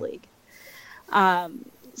Champions League.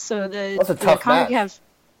 So that's a tough match.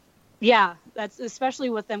 Yeah, that's especially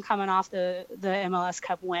with them coming off the MLS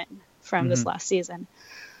Cup win from this last season.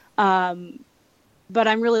 But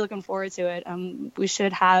I'm really looking forward to it. We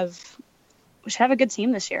should have a good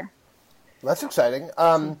team this year. That's exciting.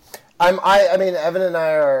 I mean, Evan and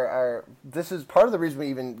I are. This is part of the reason we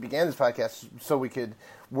even began this podcast, so we could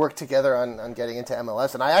work together on getting into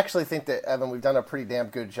MLS. And I actually think that, Evan, we've done a pretty damn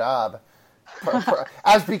good job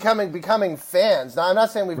as becoming fans. Now, I'm not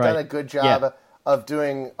saying we've done a good job of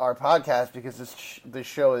doing our podcast, because this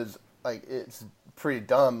show is like, it's pretty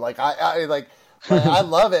dumb. Like I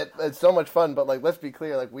love it. It's so much fun. But like, let's be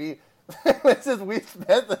clear. Like we spent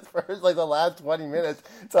the first, like the last 20 minutes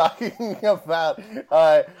talking about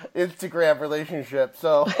Instagram relationships.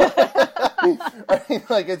 So I mean,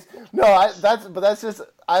 like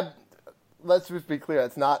let's just be clear.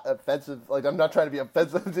 It's not offensive. Like, I'm not trying to be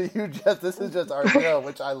offensive to you, Jess. This is just our show,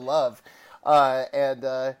 which I love.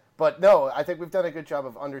 But no, I think we've done a good job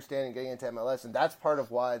of understanding getting into MLS, and that's part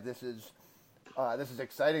of why this is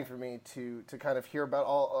exciting for me to kind of hear about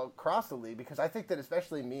all across the league, because I think that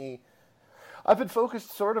especially me, I've been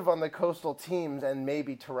focused sort of on the coastal teams and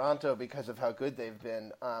maybe Toronto because of how good they've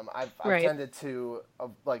been. I've tended to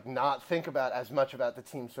not think about as much about the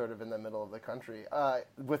team sort of in the middle of the country,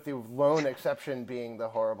 with the lone exception being the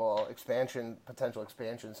horrible potential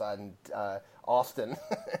expansion side in Austin.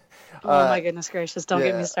 Oh my goodness gracious! Don't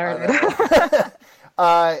get me started.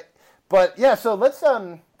 But yeah, so that's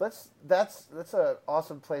an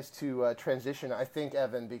awesome place to transition, I think,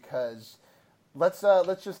 Evan, because let's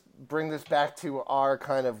just bring this back to our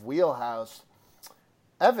kind of wheelhouse.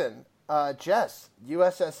 Evan, Jess,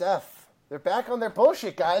 USSF, they're back on their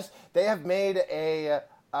bullshit, guys. They have made a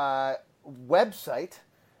website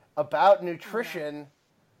about nutrition,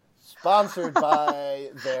 sponsored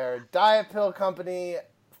by their diet pill company,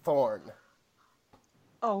 Thorne.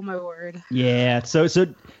 Oh my word. Yeah. So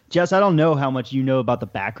Jess, I don't know how much you know about the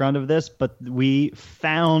background of this, but we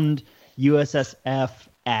found USSF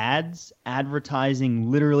ads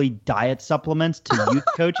advertising literally diet supplements to youth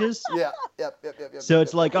coaches. Yep. So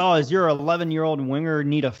it's like, does your 11-year-old winger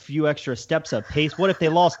need a few extra steps of pace? What if they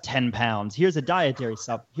lost 10 pounds? Here's a dietary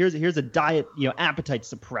here's a diet, appetite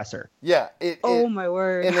suppressor. Yeah. Oh my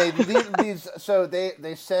word. And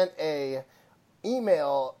they sent a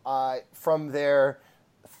email from their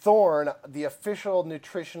Thorne, the official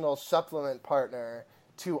nutritional supplement partner,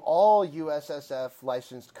 to all USSF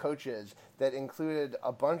licensed coaches, that included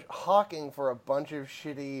hawking for a bunch of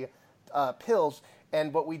shitty pills.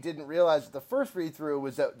 And what we didn't realize at the first read-through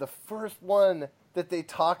was that the first one that they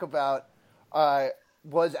talk about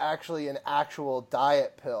was actually an actual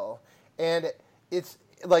diet pill. And it's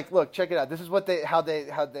like, look, check it out. This is how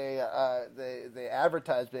they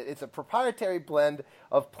advertised it. It's a proprietary blend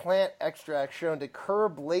of plant extracts shown to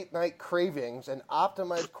curb late night cravings and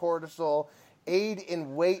optimize cortisol, aid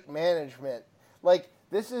in weight management. Like,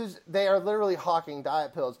 they are literally hawking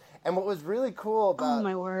diet pills. And what was really cool about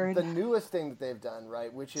the newest thing that they've done,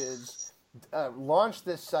 right, which is launched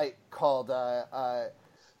this site called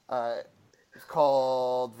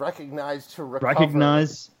Recognize to Recover.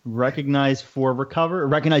 Recognize to Recover.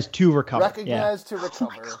 Recognize to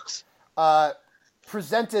Recover.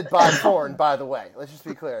 presented by Thorn, by the way. Let's just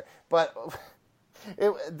be clear. But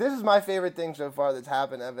this is my favorite thing so far that's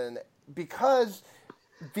happened, Evan, because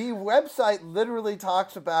the website literally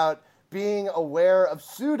talks about being aware of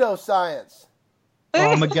pseudoscience.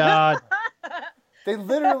 Oh my God. They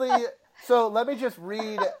literally, so let me just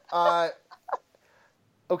read,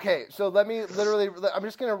 okay, so let me literally, I'm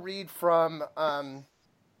just going to read from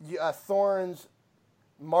Thorn's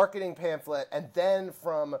marketing pamphlet and then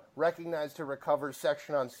from Recognize to Recover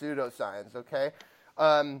section on pseudoscience, okay?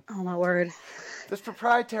 Oh my word. This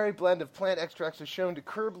proprietary blend of plant extracts is shown to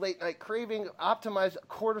curb late-night craving, optimize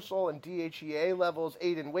cortisol and DHEA levels,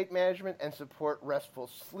 aid in weight management, and support restful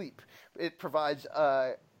sleep. It provides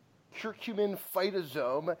curcumin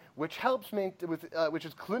phytosome, which which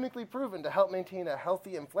is clinically proven to help maintain a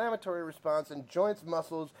healthy inflammatory response in joints,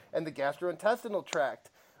 muscles, and the gastrointestinal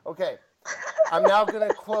tract. Okay, I'm now going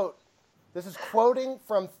to quote. This is quoting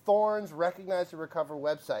from Thorn's Recognize to Recover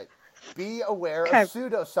website. Be aware of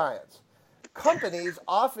pseudoscience. Companies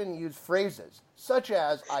often use phrases such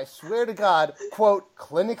as, I swear to God, quote,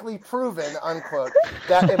 clinically proven, unquote,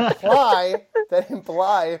 that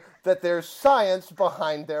imply that there's science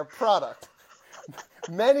behind their product.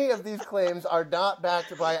 Many of these claims are not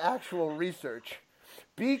backed by actual research.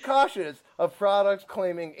 Be cautious of products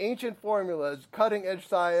claiming ancient formulas, cutting-edge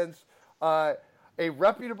science. A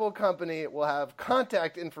reputable company will have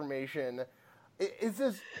contact information. Is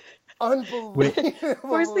this unbelievable?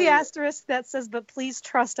 Where's the asterisk that says, but please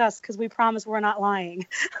trust us because we promise we're not lying?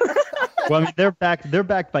 Well, I mean, they're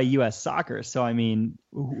backed by U.S. Soccer, so I mean,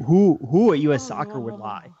 who at U.S. Soccer would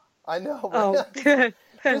lie? I know. Oh, good.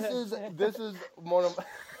 This is one of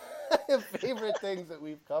my favorite things that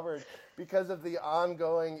we've covered because of the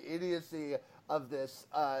ongoing idiocy of this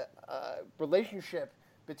relationship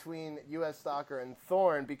between U.S. Soccer and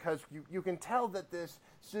Thorn, because you can tell that this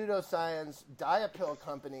pseudoscience diet pill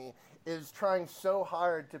company is trying so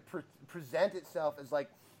hard to present itself as like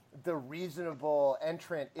the reasonable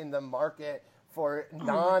entrant in the market for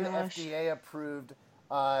non-FDA approved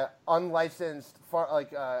unlicensed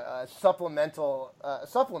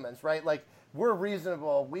supplements, right? Like, we're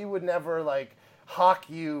reasonable. We would never like hawk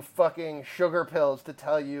you fucking sugar pills to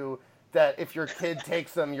tell you that if your kid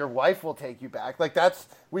takes them, your wife will take you back. Like,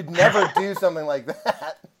 we'd never do something like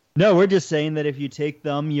that. No, we're just saying that if you take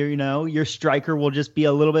them, your striker will just be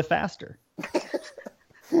a little bit faster.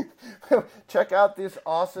 Check out this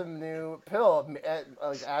awesome new pill.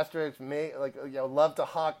 Like, asterisks love to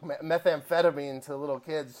hawk methamphetamine to little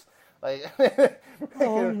kids. Like,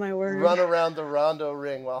 oh my word! Run around the rondo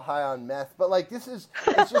ring while high on meth. But like, it's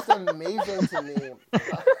just amazing to me.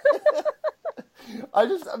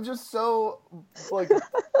 I'm just so like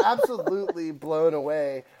absolutely blown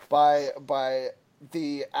away by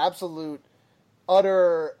the absolute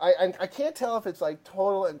utter. I can't tell if it's like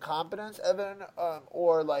total incompetence, Evan,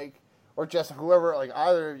 or just whoever, like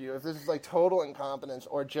either of you, if this is like total incompetence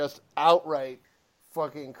or just outright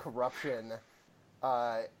fucking corruption.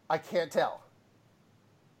 I can't tell.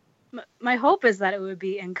 My hope is that it would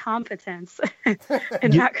be incompetence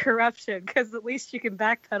and not corruption, because at least you can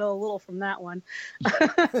backpedal a little from that one.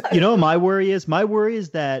 My worry is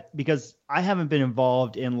that because I haven't been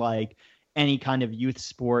involved in like any kind of youth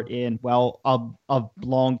sport in, a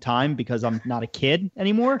long time because I'm not a kid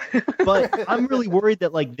anymore. But I'm really worried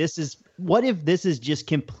that like what if this is just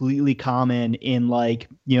completely common in like,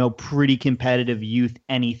 pretty competitive youth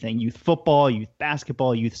football, youth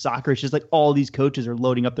basketball, youth soccer. It's just like all these coaches are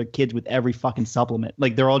loading up their kids with every fucking supplement.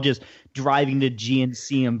 Like they're all just driving to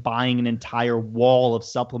GNC and buying an entire wall of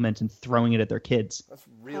supplements and throwing it at their kids. That's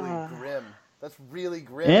really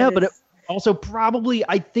grim. Yeah, but also, probably,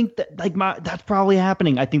 I think that that's probably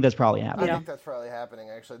happening. I think that's probably happening. I think that's probably happening,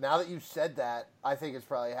 actually. Now that you said that, I think it's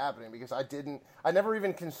probably happening because I never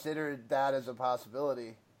even considered that as a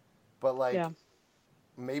possibility. But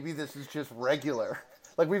maybe this is just regular.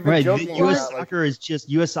 Like we've been joking U.S. about. Soccer is just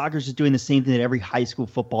doing the same thing that every high school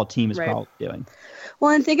football team is probably doing.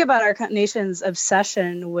 Well, and think about our nation's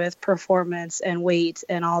obsession with performance and weight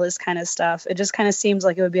and all this kind of stuff. It just kind of seems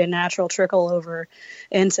like it would be a natural trickle over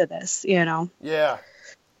into this, Yeah.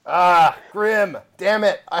 Grim. Damn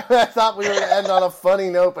it. I thought we were going to end on a funny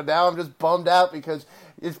note, but now I'm just bummed out because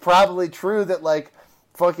it's probably true that, like,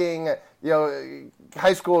 fucking,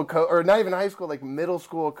 high school, or not even high school, like middle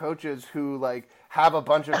school coaches who, like, have a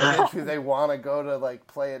bunch of kids who they want to go to, like,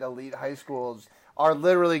 play at elite high schools are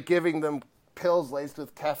literally giving them pills laced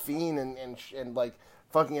with caffeine and like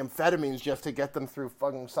fucking amphetamines just to get them through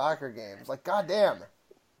fucking soccer games. Like, goddamn.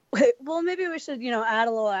 Well, maybe we should, add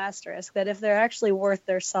a little asterisk that if they're actually worth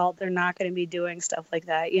their salt, they're not going to be doing stuff like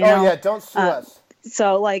that. Oh yeah, don't sue us.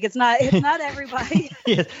 So like it's not everybody.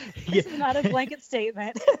 Yeah. This is not a blanket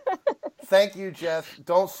statement. Thank you, Jess.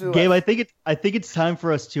 Don't sue Gabe, us. I think it's time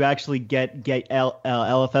for us to actually get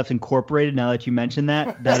LFF incorporated. Now that you mentioned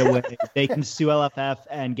that way they can sue LFF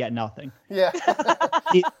and get nothing. Yeah.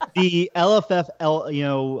 The LFF,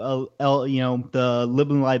 the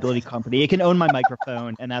Living Liability Company, it can own my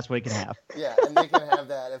microphone, and that's what it can have. Yeah, and they can have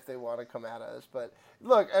that if they want to come at us. But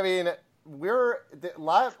look, I mean, we're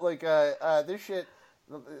live. Like this shit.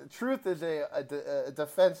 Truth is a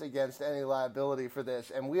defense against any liability for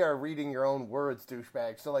this, and we are reading your own words,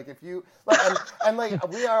 douchebag. So like, if you like, and like,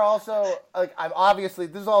 we are also like, I'm obviously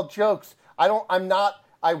this is all jokes.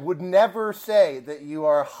 I would never say that you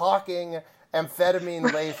are hawking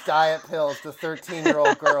amphetamine-laced diet pills to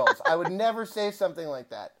 13-year-old girls. I would never say something like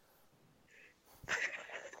that.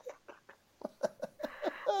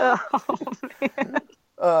 Oh man.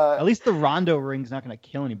 At least the Rondo ring's not going to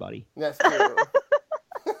kill anybody. That's true.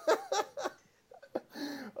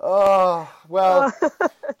 Oh, well,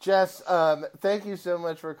 Jess, thank you so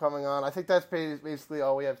much for coming on. I think that's basically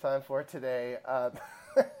all we have time for today.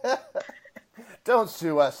 Don't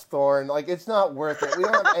sue us, Thorne. Like, it's not worth it. We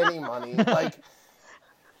don't have any money. Like,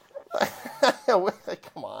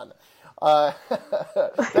 come on.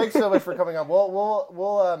 Thanks so much for coming on.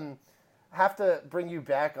 We'll have to bring you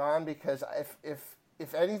back on because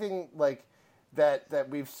if anything like that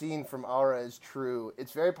we've seen from Aura is true,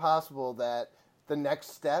 it's very possible that the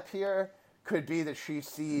next step here could be that she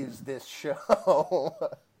sees this show.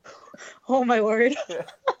 Oh my word.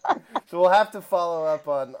 So we'll have to follow up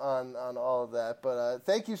on all of that. But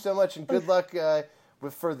thank you so much and good luck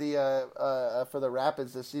for the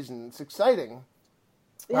Rapids this season. It's exciting.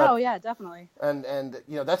 Oh yeah, definitely. And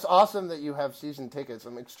that's awesome that you have season tickets.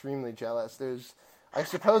 I'm extremely jealous. I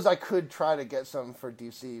suppose I could try to get some for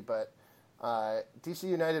DC, but DC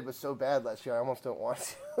United was so bad last year. I almost don't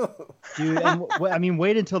want to. Dude, and,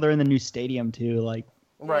 wait until they're in the new stadium too. Like,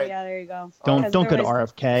 right? Yeah, there you go. Don't go to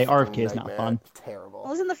RFK. RFK is not fun. It's terrible.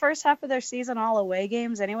 Wasn't the first half of their season all away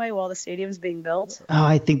games anyway, while the stadium's being built? Oh,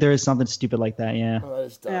 I think there is something stupid like that. Yeah. Oh, that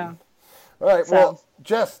is dumb. Yeah. All right. Well,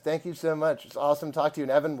 Jess, thank you so much. It's awesome to talk to you.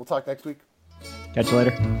 And Evan, we'll talk next week. Catch you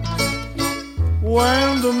later.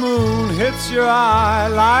 When the moon hits your eye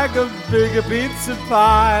like a big pizza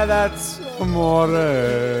pie, that's amore.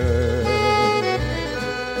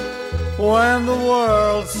 When the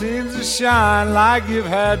world seems to shine like you've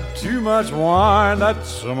had too much wine,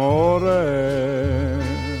 that's amore.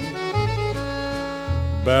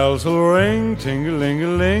 Bells will ring,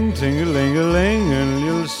 ting-a-ling-a-ling, ting-a-ling-a-ling, and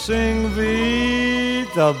you'll sing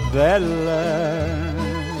Vita Bella.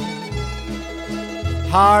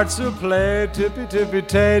 Hearts will play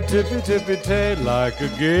tippy-tippy-tay, tippy-tippy-tay, like a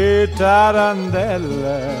gay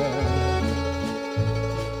tarantella.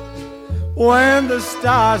 When the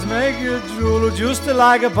stars make you drool, just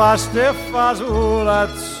like a pasta fazool,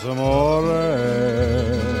 that's amore.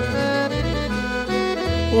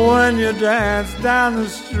 When you dance down the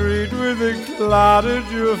street with a cloud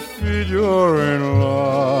at your feet, you're in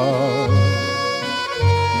love.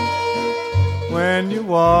 When you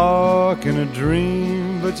walk in a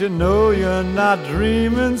dream, but you know you're not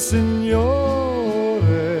dreaming, signore.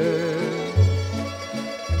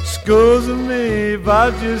 Scusa me,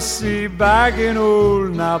 but you see, back in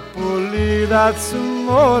old Napoli, that's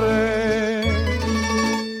amore.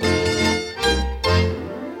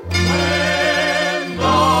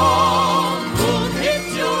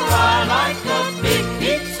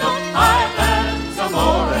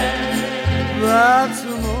 That's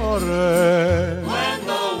amore. When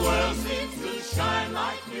the world seems to shine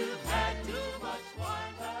like you've had